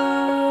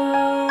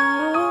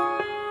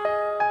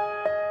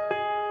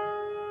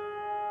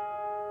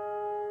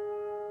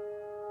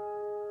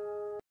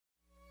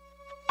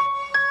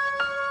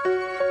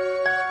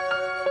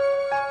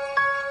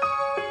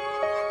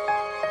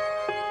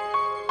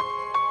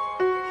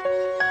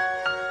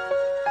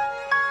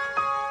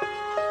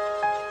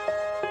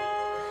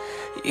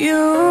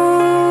 You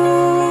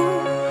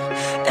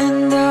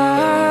and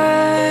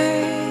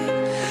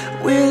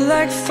we're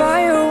like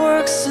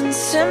fireworks and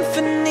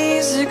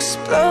symphonies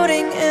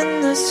exploding in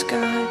the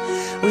sky.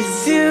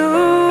 With you,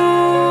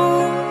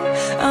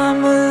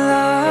 I'm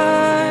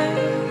alive.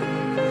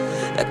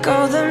 Like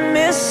all the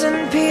missing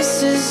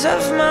pieces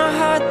of my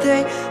heart,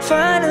 they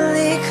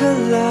finally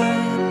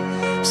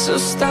collide. So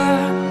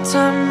stop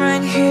time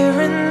right here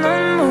in the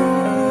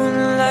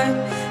moonlight,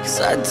 'cause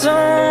I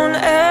don't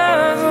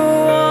ever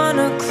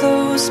wanna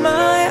close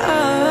my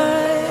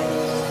eyes.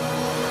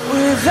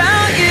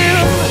 Without you,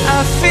 I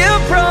feel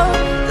broke,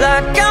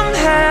 like I'm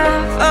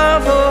half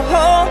of a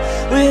whole.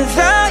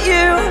 Without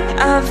you,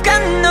 I've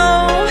got no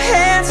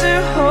hand to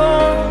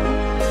hold.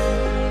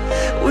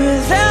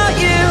 Without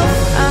you,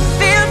 I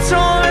feel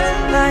torn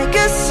like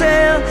a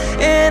sail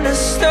in a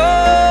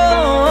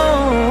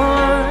storm.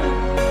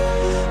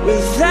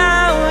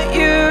 Without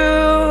you,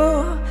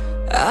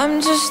 I'm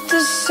just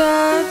a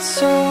sad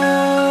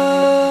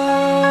song.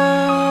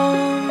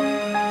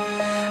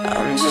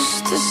 I'm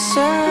just a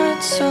sad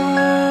song.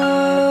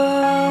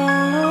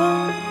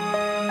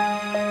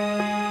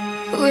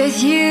 With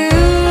you,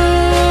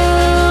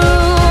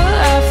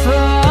 I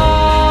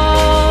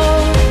fall.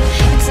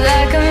 It's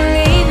like I'm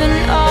leaving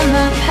all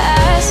my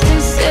past in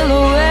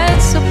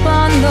silhouettes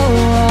upon the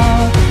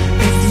wall.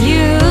 With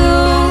you,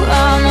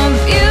 I'm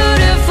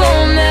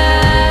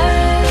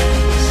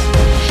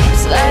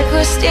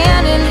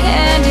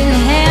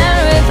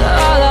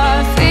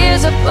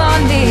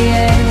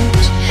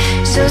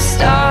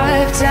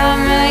stop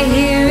time right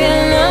here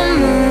in the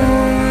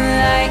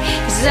moonlight,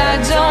 'cause I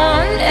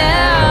don't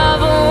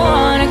ever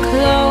wanna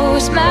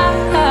close my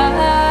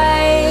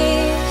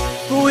eyes.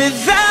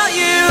 Without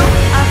you,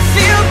 I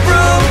feel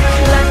broke,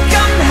 like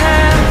I'm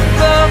half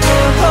of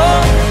a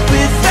whole.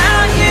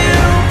 Without you,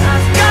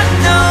 I've got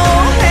no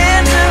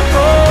hand to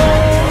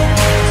hold.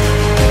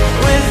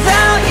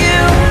 Without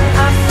you,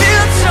 I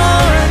feel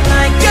torn,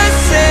 like a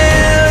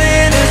sail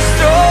in a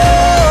storm.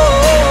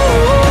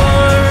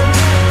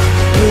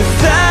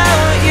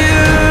 Without you,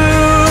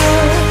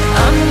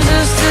 I'm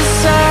just a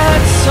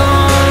sad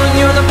song.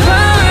 You're the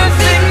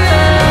perfect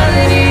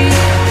melody,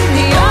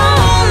 the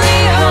only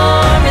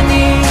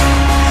harmony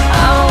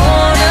I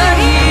wanna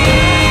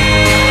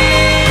hear.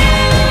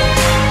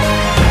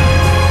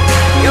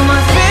 You're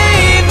my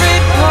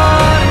favorite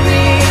part of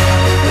me.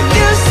 With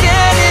you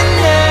standing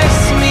next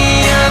to me,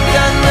 I've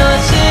got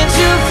nothing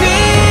to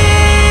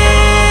fear.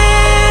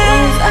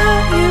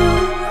 Without you,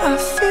 I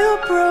feel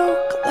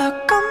broke, like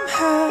I'm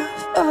half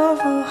of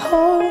a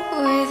whole.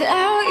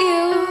 Without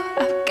you,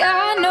 I've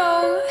got no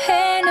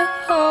hand to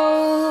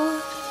hold.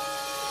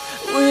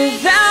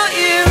 Without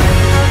you,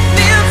 I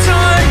feel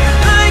torn,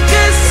 like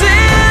a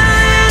sail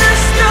in a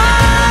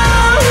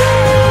storm.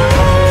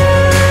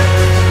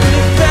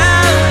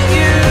 Without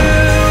you,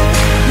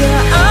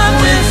 yeah, I'm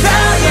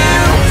without you.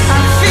 I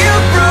feel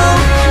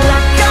broke,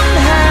 like I'm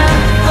half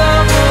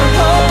of a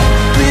whole.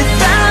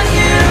 Without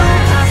you,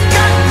 I've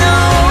got no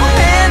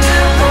hand to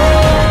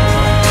hold.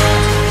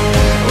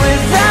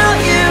 Without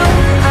you,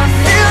 I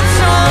feel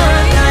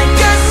torn, like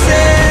a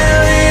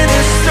sail in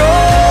a storm.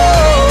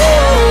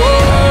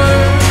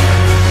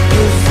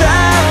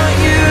 Without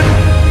you,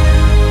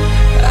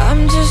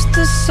 I'm just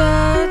a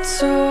sad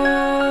song.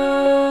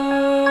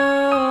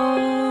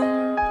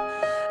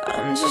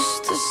 I'm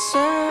just a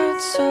sad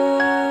song.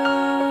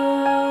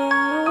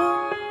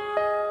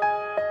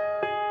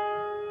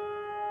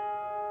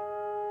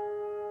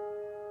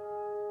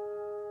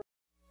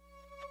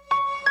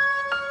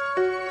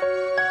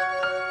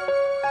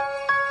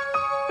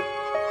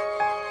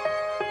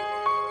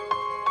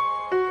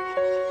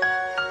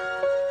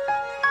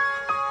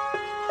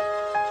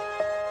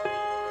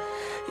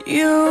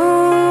 You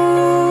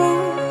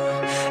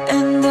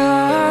and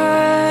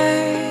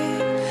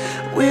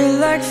we're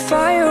like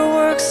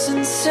fireworks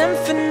and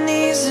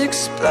symphonies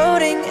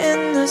exploding in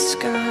the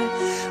sky.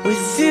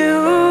 With you,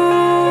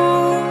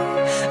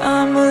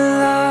 I'm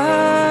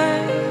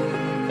alive.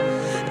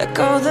 Like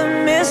all the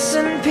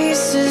missing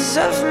pieces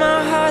of my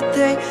heart,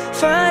 they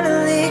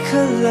finally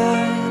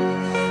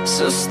collide.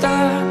 So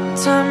stop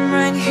time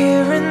right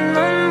here in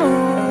the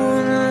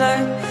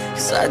moonlight,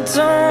 'cause I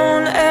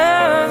don't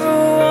ever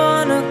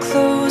wanna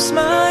close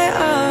my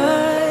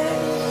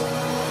eyes.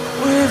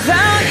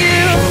 Without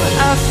you,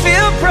 I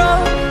feel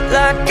broke,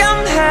 like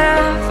I'm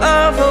half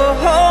of a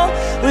whole.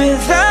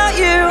 Without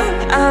you,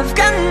 I've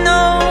got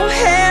no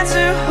hand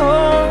to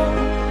hold.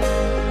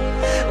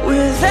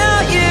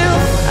 Without you,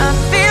 I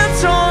feel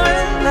torn,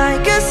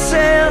 like a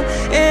sail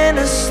in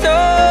a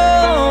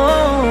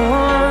storm.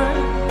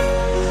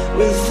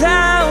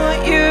 Without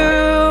you,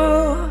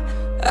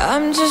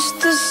 I'm just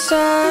a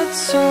sad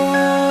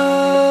song.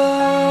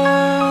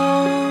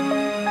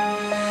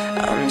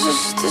 I'm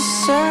just a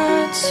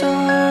sad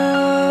song.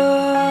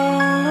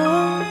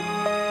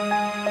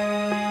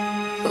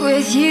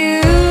 With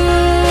you,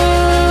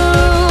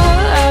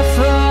 I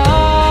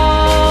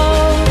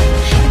fall.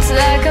 It's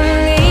like I'm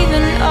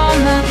leaving all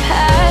my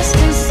past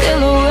in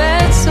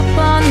silhouettes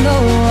upon the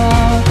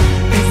wall.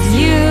 With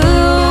you,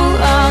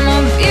 I'm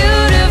a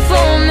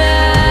beautiful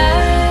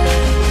mess.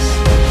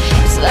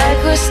 It's like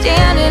we're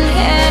standing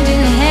hand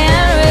in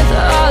hand with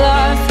all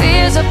our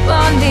fears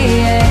upon the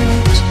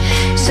edge.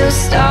 So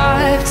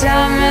stop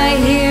time right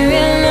here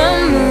in the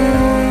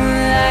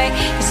moonlight,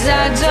 'cause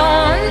I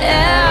don't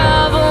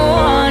ever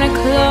wanna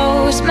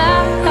close my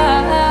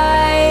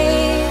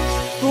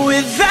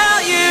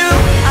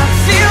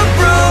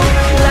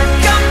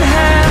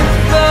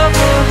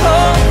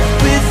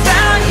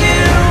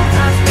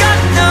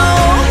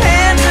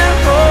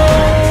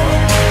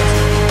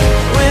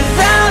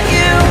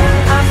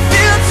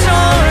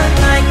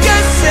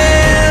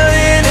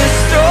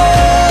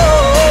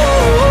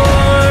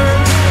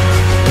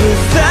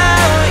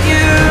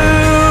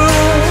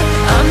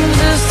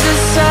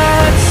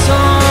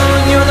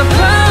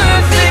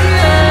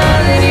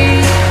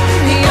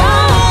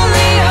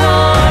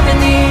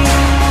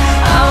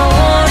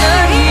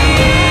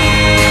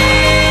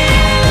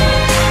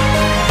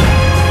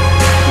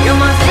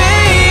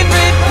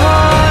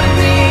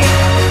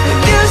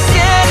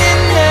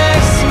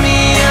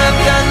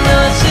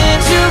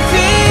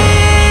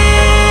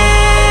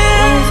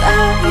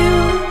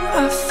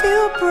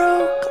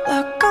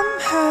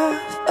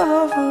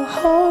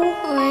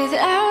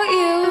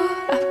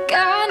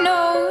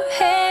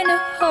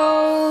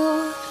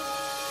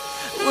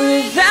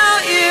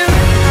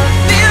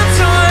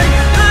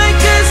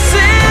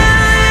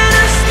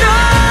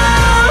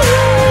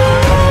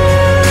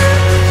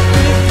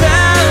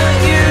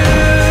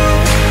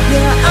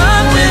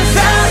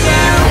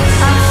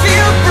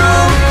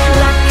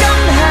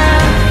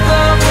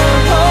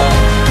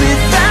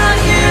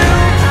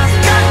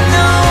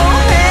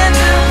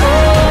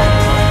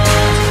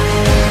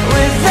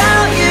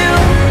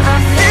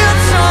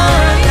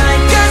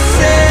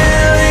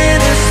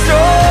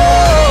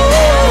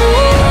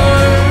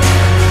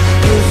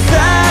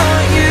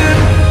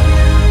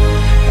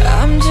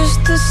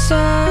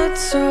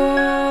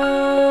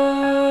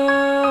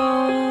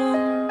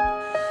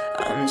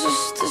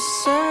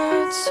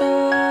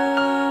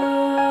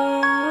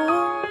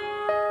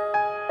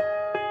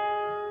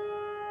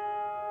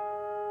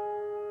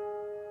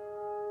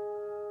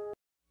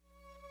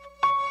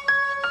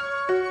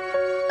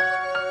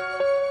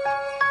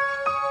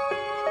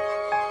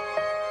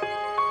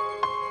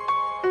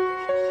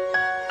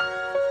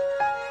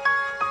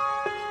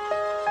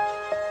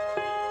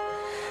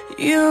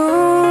You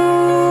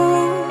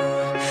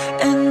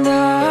and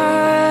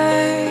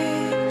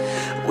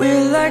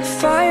we're like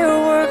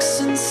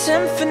fireworks and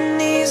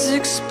symphonies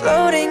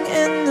exploding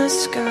in the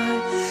sky.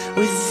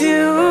 With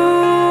you,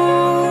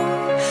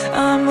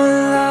 I'm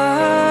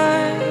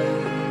alive.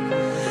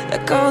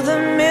 Like all the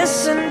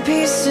missing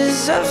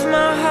pieces of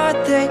my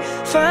heart, they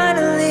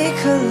finally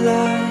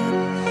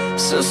collide.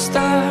 So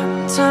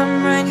stop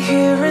time right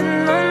here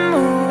in the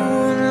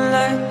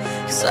moonlight,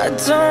 'cause I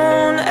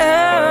don't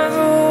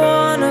ever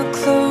wanna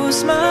close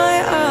my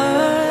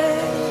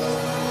eyes.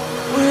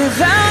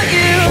 Without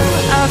you,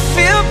 I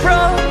feel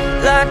broke,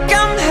 like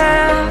I'm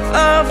half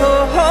of a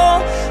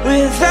whole.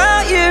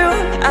 Without you,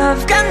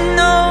 I've got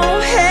no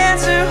hand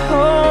to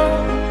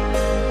hold.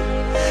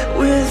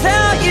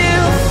 Without you,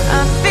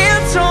 I feel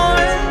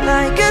torn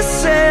like a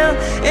sail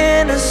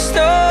in a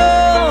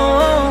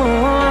storm.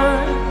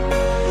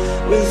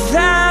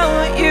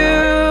 Without you,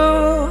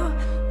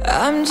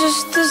 I'm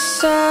just a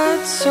sad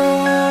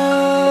song.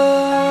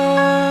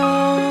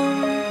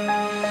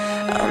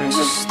 I'm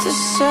just a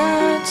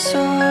sad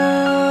song.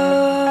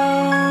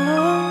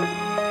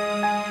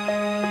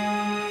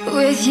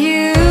 With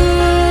you,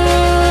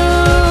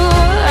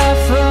 I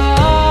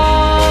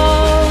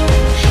fall.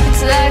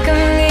 It's like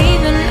I'm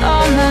leaving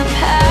all my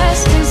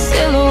past in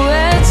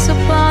silhouettes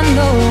upon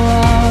the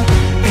wall.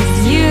 With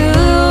you,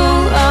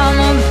 I'm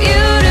a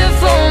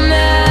beautiful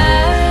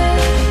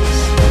mess.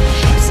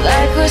 It's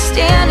like we're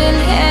standing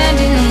hand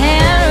in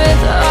hand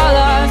with all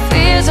our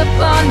fears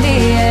upon the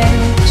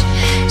edge.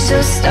 So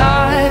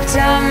stop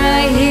time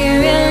right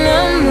here in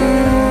the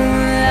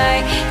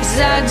moonlight, 'cause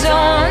I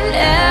don't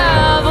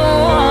ever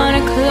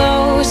wanna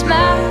close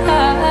my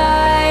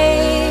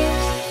eyes.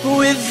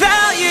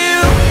 Without you,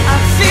 I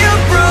feel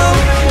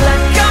broke,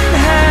 like I'm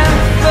half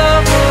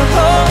of a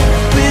whole.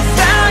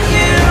 Without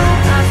you,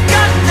 I've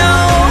got no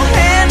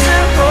hand to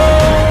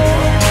hold.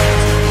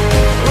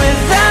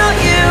 Without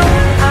you,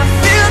 I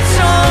feel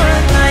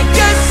torn like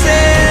a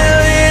sail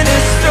in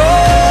a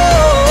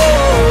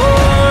storm.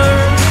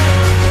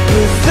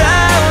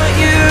 Without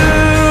you,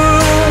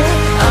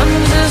 I'm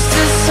just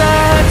a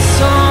sad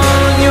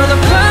song. You're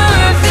the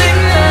perfect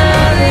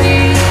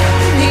melody,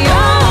 the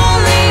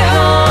only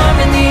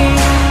harmony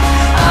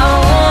I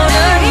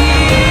wanna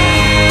hear.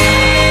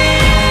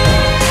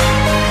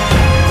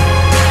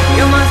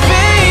 You're my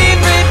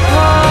favorite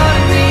part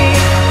of me.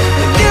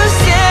 With you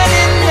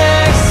standing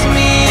next to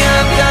me,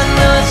 I've got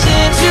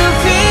nothing to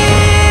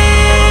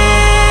fear.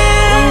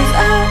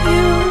 Without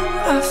you,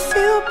 I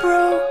feel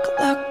broke,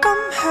 like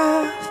I'm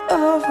half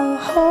of a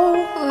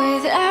whole.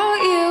 Without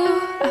you,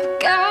 I've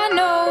got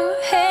no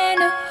hand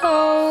to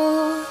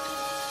hold.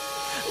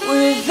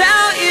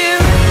 Without you,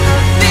 I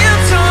feel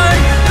torn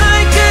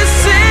like a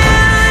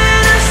sail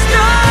in a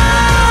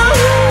storm.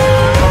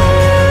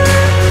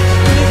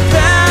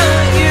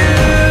 Without you,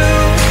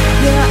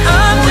 yeah,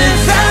 I'm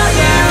without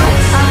you.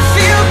 I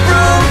feel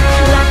broke,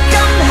 like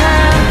I'm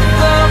half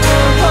of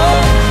a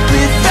whole.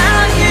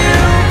 Without you,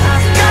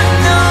 I've got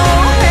no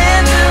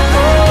hand to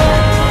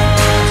hold.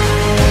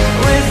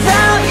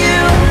 Without you,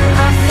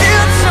 I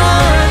feel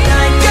torn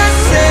like a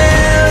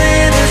sail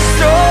in a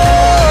storm.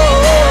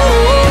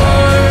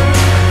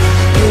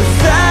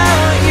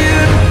 Without you,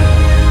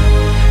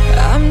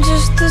 I'm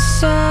just a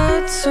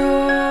sad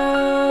song.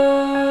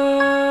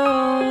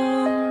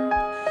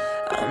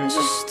 I'm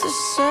just a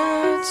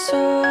sad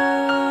song.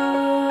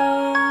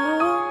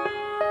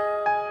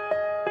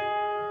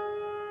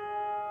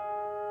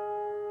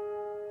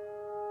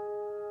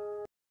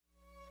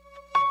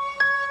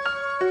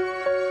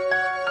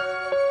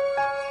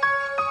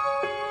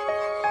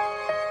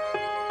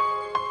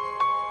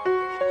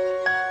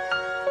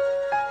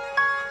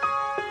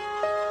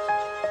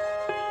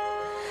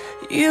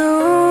 You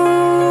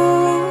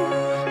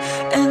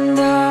and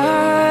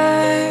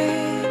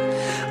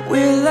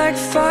we're like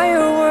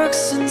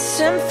fireworks and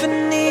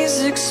symphonies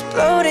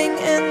exploding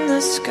in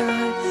the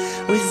sky.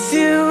 With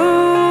you,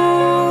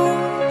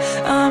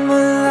 I'm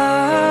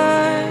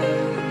alive.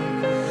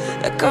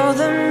 Like all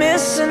the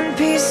missing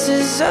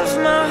pieces of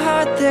my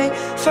heart, they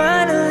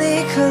finally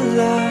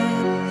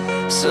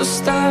collide. So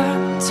stop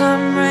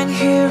time right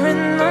here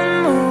in the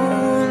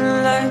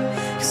moonlight,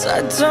 'cause I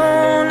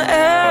don't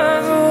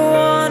ever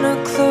wanna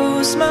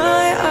close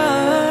my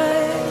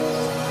eyes.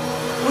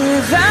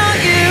 Without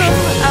you,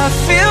 I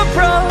feel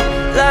broke,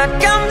 like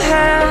I'm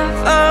half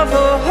of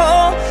a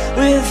whole.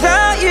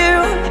 Without you,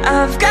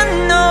 I've got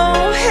no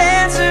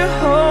hand to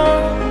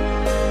hold.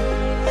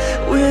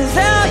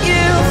 Without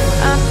you,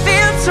 I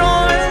feel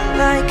torn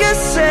like a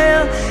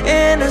sail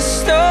in a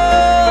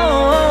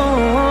storm.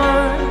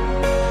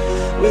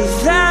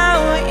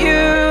 Without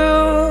you,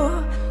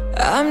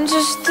 I'm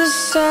just a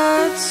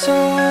sad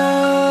song.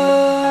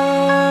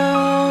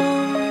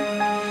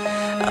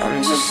 I'm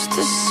just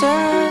a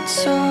sad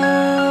song.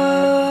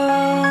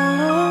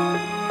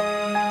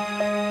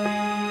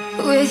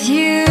 With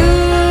you,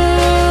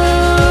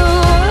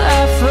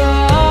 I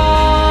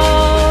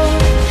fall.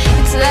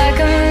 It's like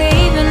I'm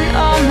leaving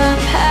all my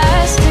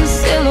past in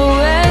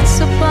silhouettes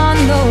upon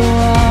the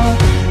wall.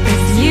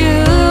 With you,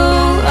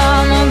 I'm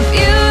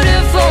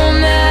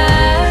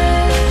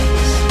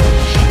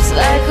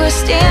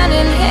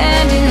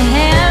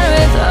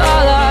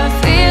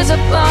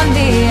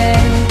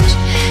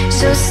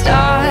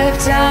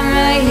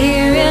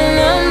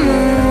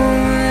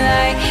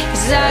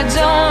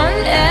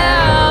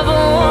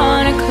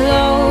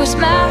close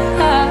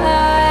my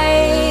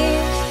eyes.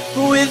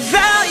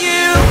 Without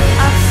you,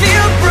 I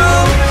feel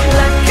broke,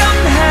 like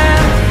I'm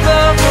half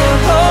of a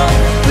whole.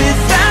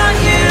 Without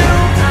you,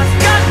 I've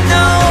got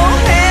no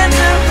hand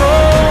to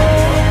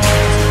hold.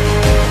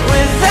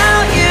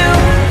 Without you,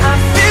 I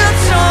feel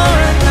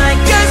torn,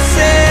 like a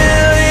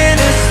sail in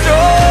a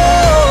storm.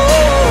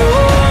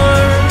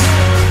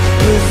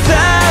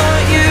 Without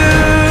you,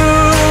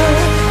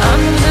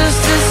 I'm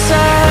just a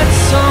sad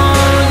song.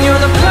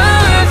 You're the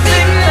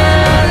perfect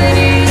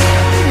melody,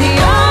 the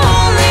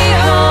only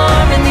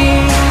harmony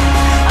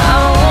I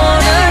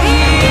wanna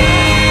hear.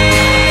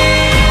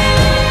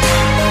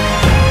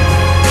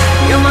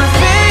 You're my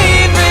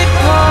favorite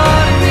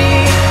part of me.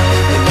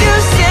 With you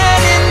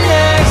standing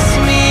next to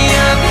me,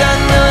 I've got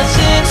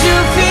nothing to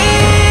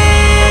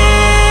fear.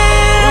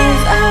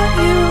 Without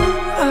you,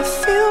 I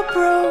feel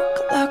broke,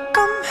 like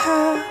I'm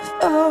half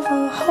of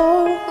a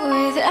whole.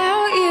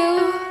 Without you,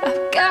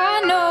 I've got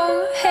no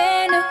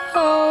hand to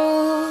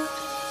hold.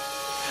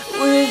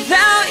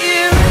 Without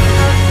you,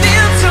 I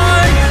feel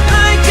torn,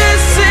 like a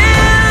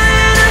sail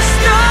in a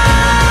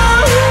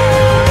storm.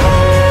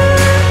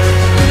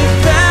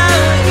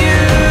 Without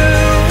you,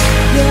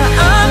 yeah,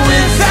 I'm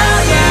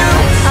without you,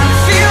 I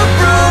feel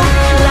broke,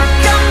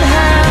 like I'm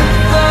half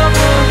of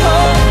a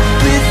whole.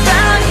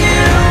 Without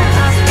you,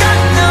 I've got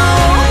no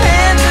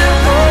hand to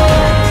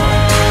hold.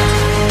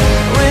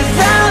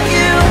 Without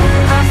you,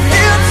 I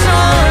feel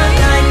torn,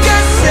 like a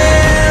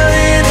sail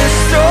in a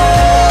storm.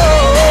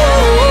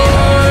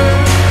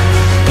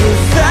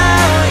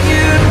 Without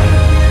you,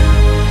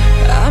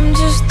 I'm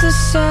just a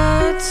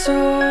sad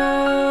song.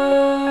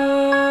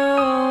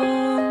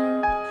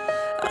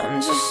 I'm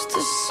just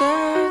a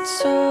sad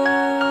song.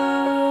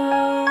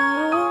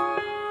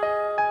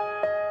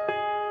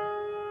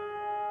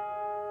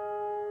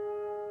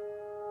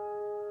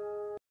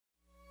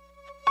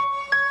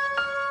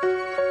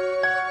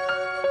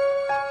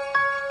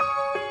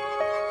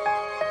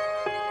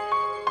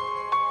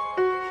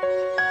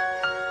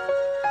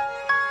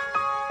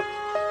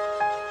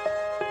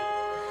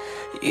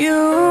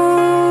 You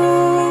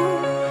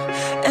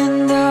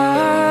and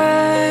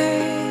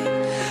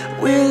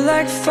we're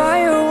like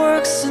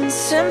fireworks and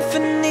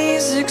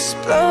symphonies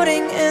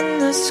exploding in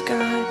the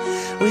sky.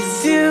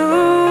 With you,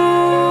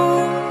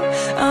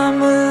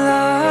 I'm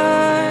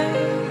alive.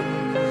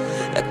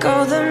 Like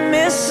all the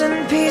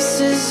missing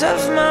pieces of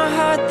my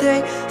heart,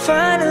 they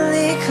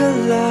finally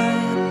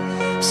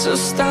collide. So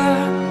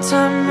stop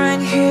time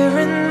right here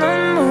in the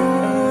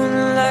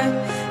moonlight,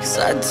 'cause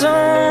I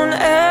don't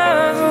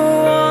ever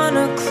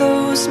wanna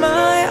close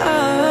my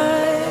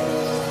eyes.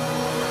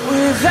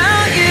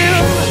 Without you,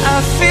 I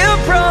feel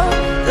broke,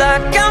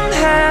 like I'm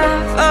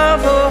half of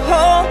a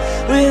whole.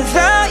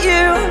 Without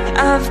you,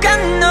 I've got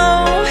no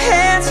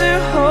hand to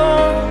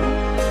hold.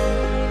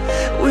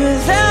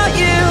 Without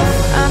you,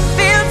 I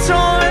feel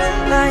torn,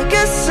 like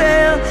a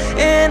sail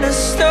in a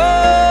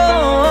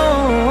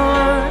storm.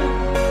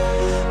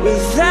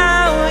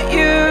 Without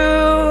you,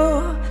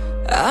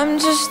 I'm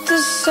just a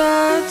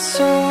sad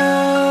song.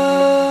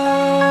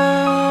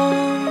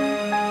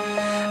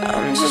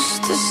 I'm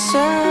just a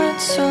sad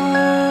song.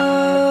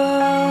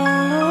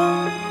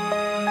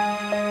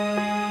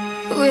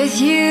 With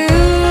you,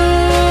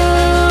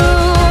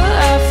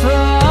 I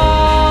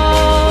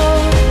fall.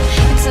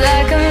 It's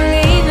like I'm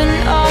leaving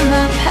all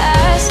my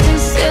past in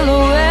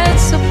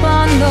silhouettes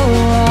upon the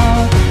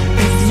wall.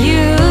 With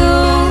you,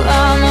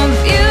 I'm a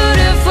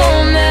beautiful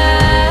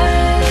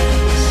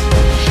mess.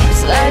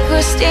 It's like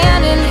we're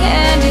standing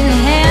hand in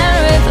hand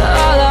with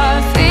all our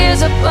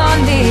fears upon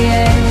the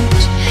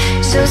edge.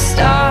 So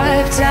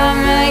stop time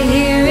right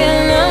here in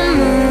the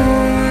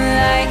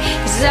moonlight,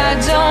 'cause I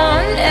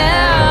don't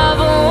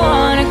ever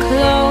wanna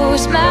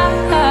close my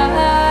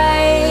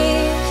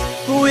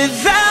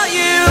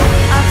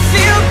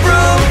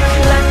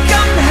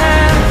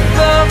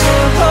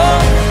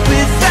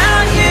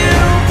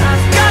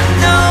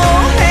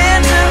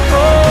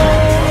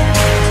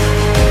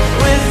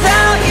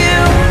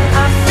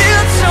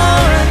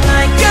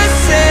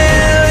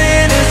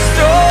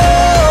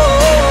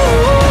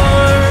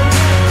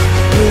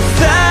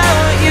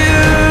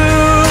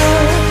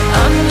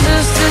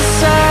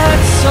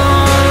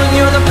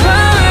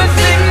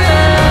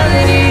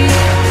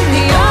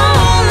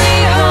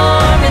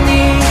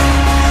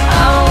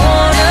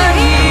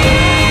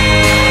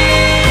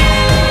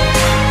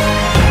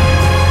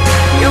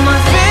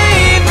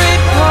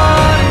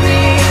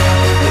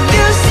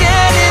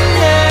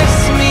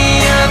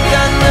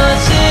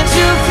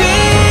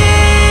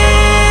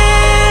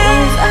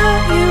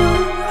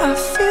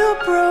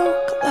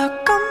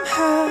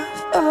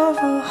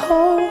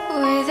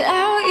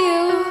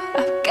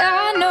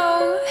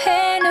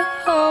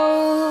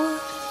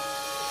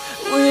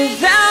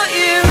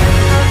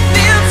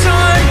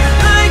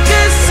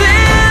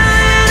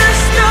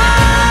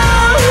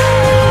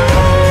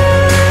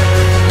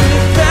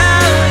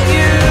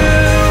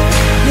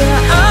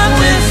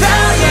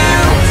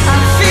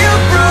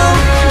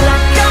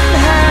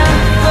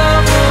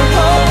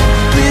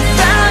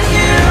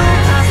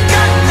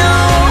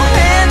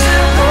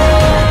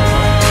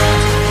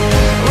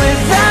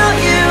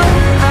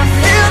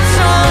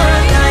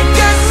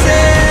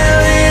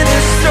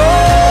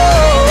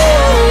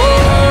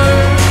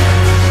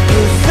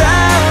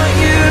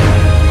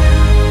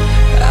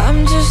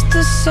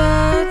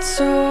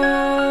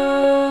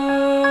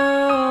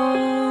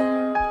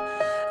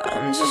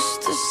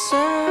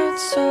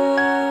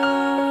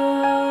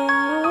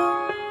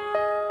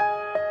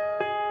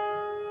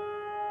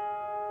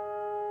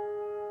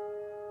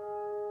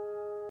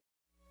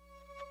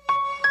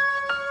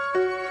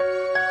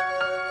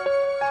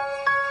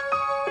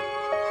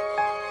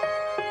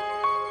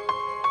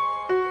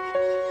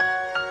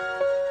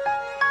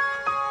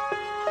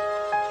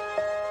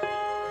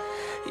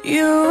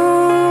You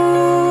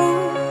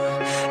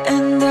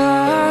and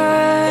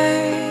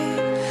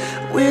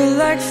we're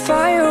like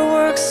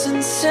fireworks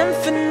and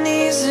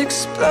symphonies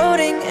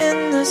exploding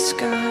in the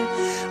sky.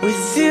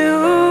 With you,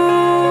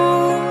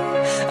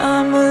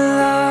 I'm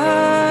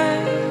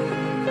alive.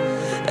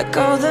 Like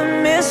all the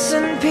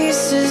missing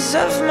pieces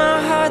of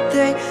my heart,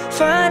 they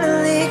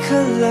finally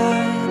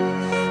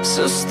collide.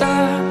 So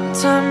stop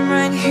time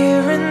right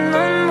here in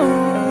the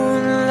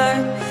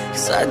moonlight,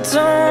 'cause I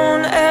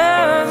don't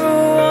ever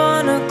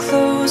wanna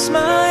close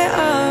my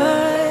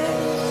eyes.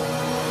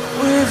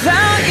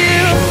 Without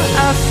you,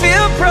 I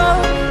feel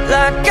broke,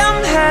 like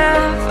I'm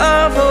half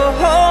of a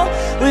whole.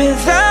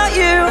 Without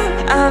you,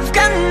 I've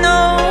got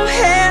no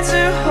hand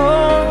to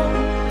hold.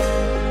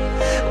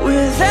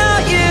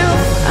 Without you,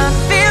 I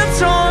feel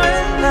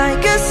torn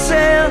like a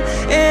sail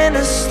in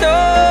a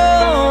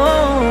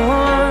storm.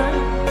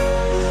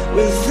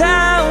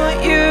 Without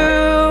you,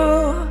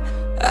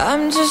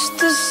 I'm just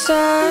a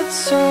sad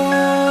song.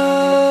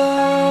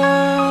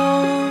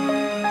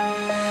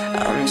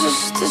 I'm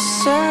just a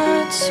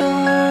sad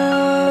song.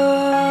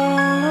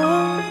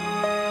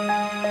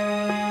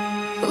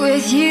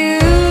 With you,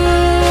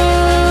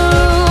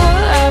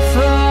 I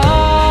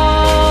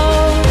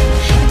fall.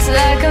 It's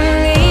like I'm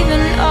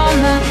leaving all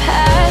my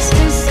past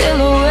in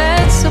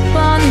silhouettes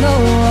upon the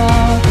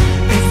wall.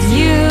 With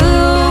you,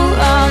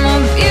 I'm a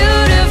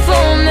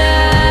beautiful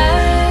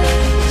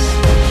mess.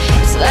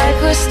 It's like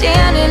we're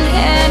standing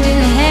hand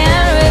in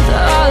hand with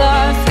all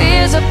our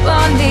fears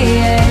upon the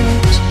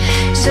edge.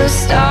 So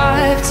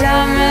stop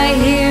time right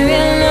here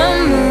in the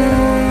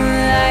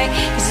moonlight,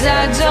 'cause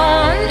I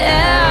don't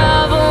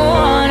ever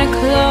wanna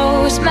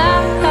close my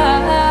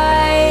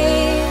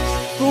eyes.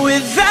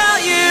 Without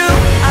you,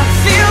 I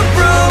feel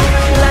broke,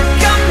 like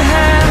I'm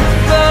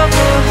half of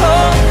a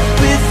whole.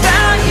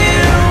 Without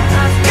you,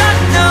 I've got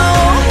no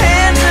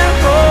hand to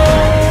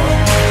hold.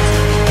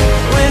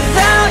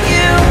 Without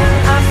you,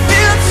 I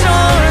feel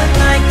torn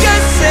like a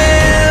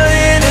sail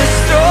in a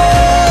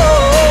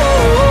storm.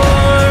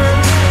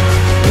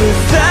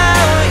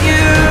 Without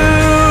you,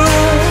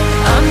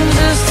 I'm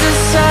just a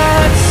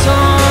sad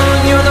song.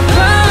 You're the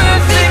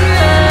perfect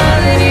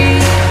melody,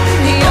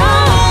 the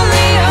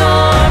only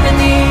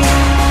harmony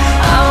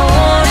I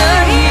wanna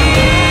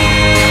hear.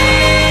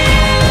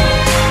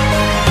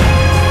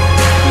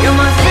 You're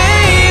my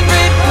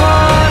favorite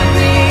part of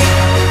me.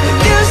 With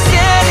you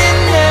standing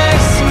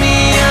next to me,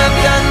 I've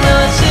got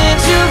nothing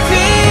to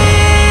fear.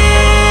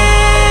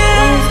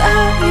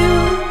 Without you,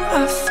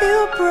 I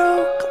feel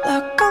broke,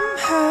 like I'm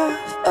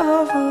half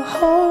of a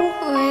whole.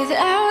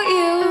 Without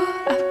you,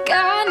 I've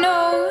got no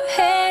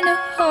hand to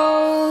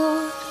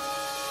hold.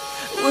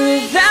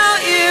 Without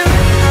you,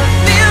 I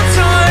feel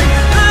torn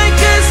like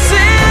a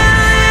sail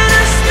in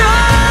a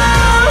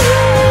storm.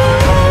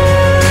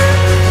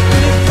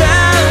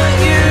 Without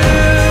you,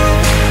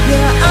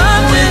 yeah,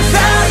 I'm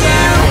without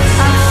you.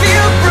 I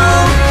feel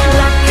broke,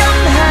 like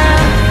I'm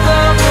half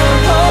of a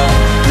whole.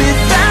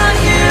 Without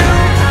you,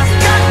 I've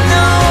got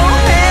no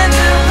hand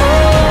to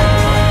hold.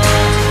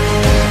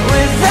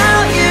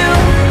 Without you,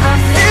 I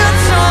feel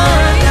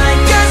torn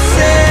like a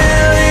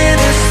sail in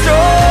a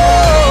storm.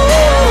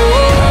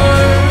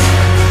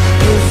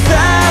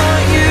 Without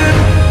you,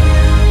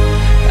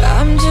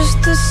 I'm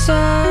just a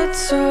sad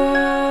song.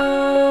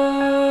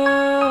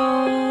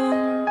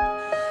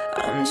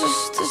 I'm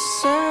just a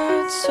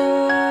sad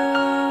song.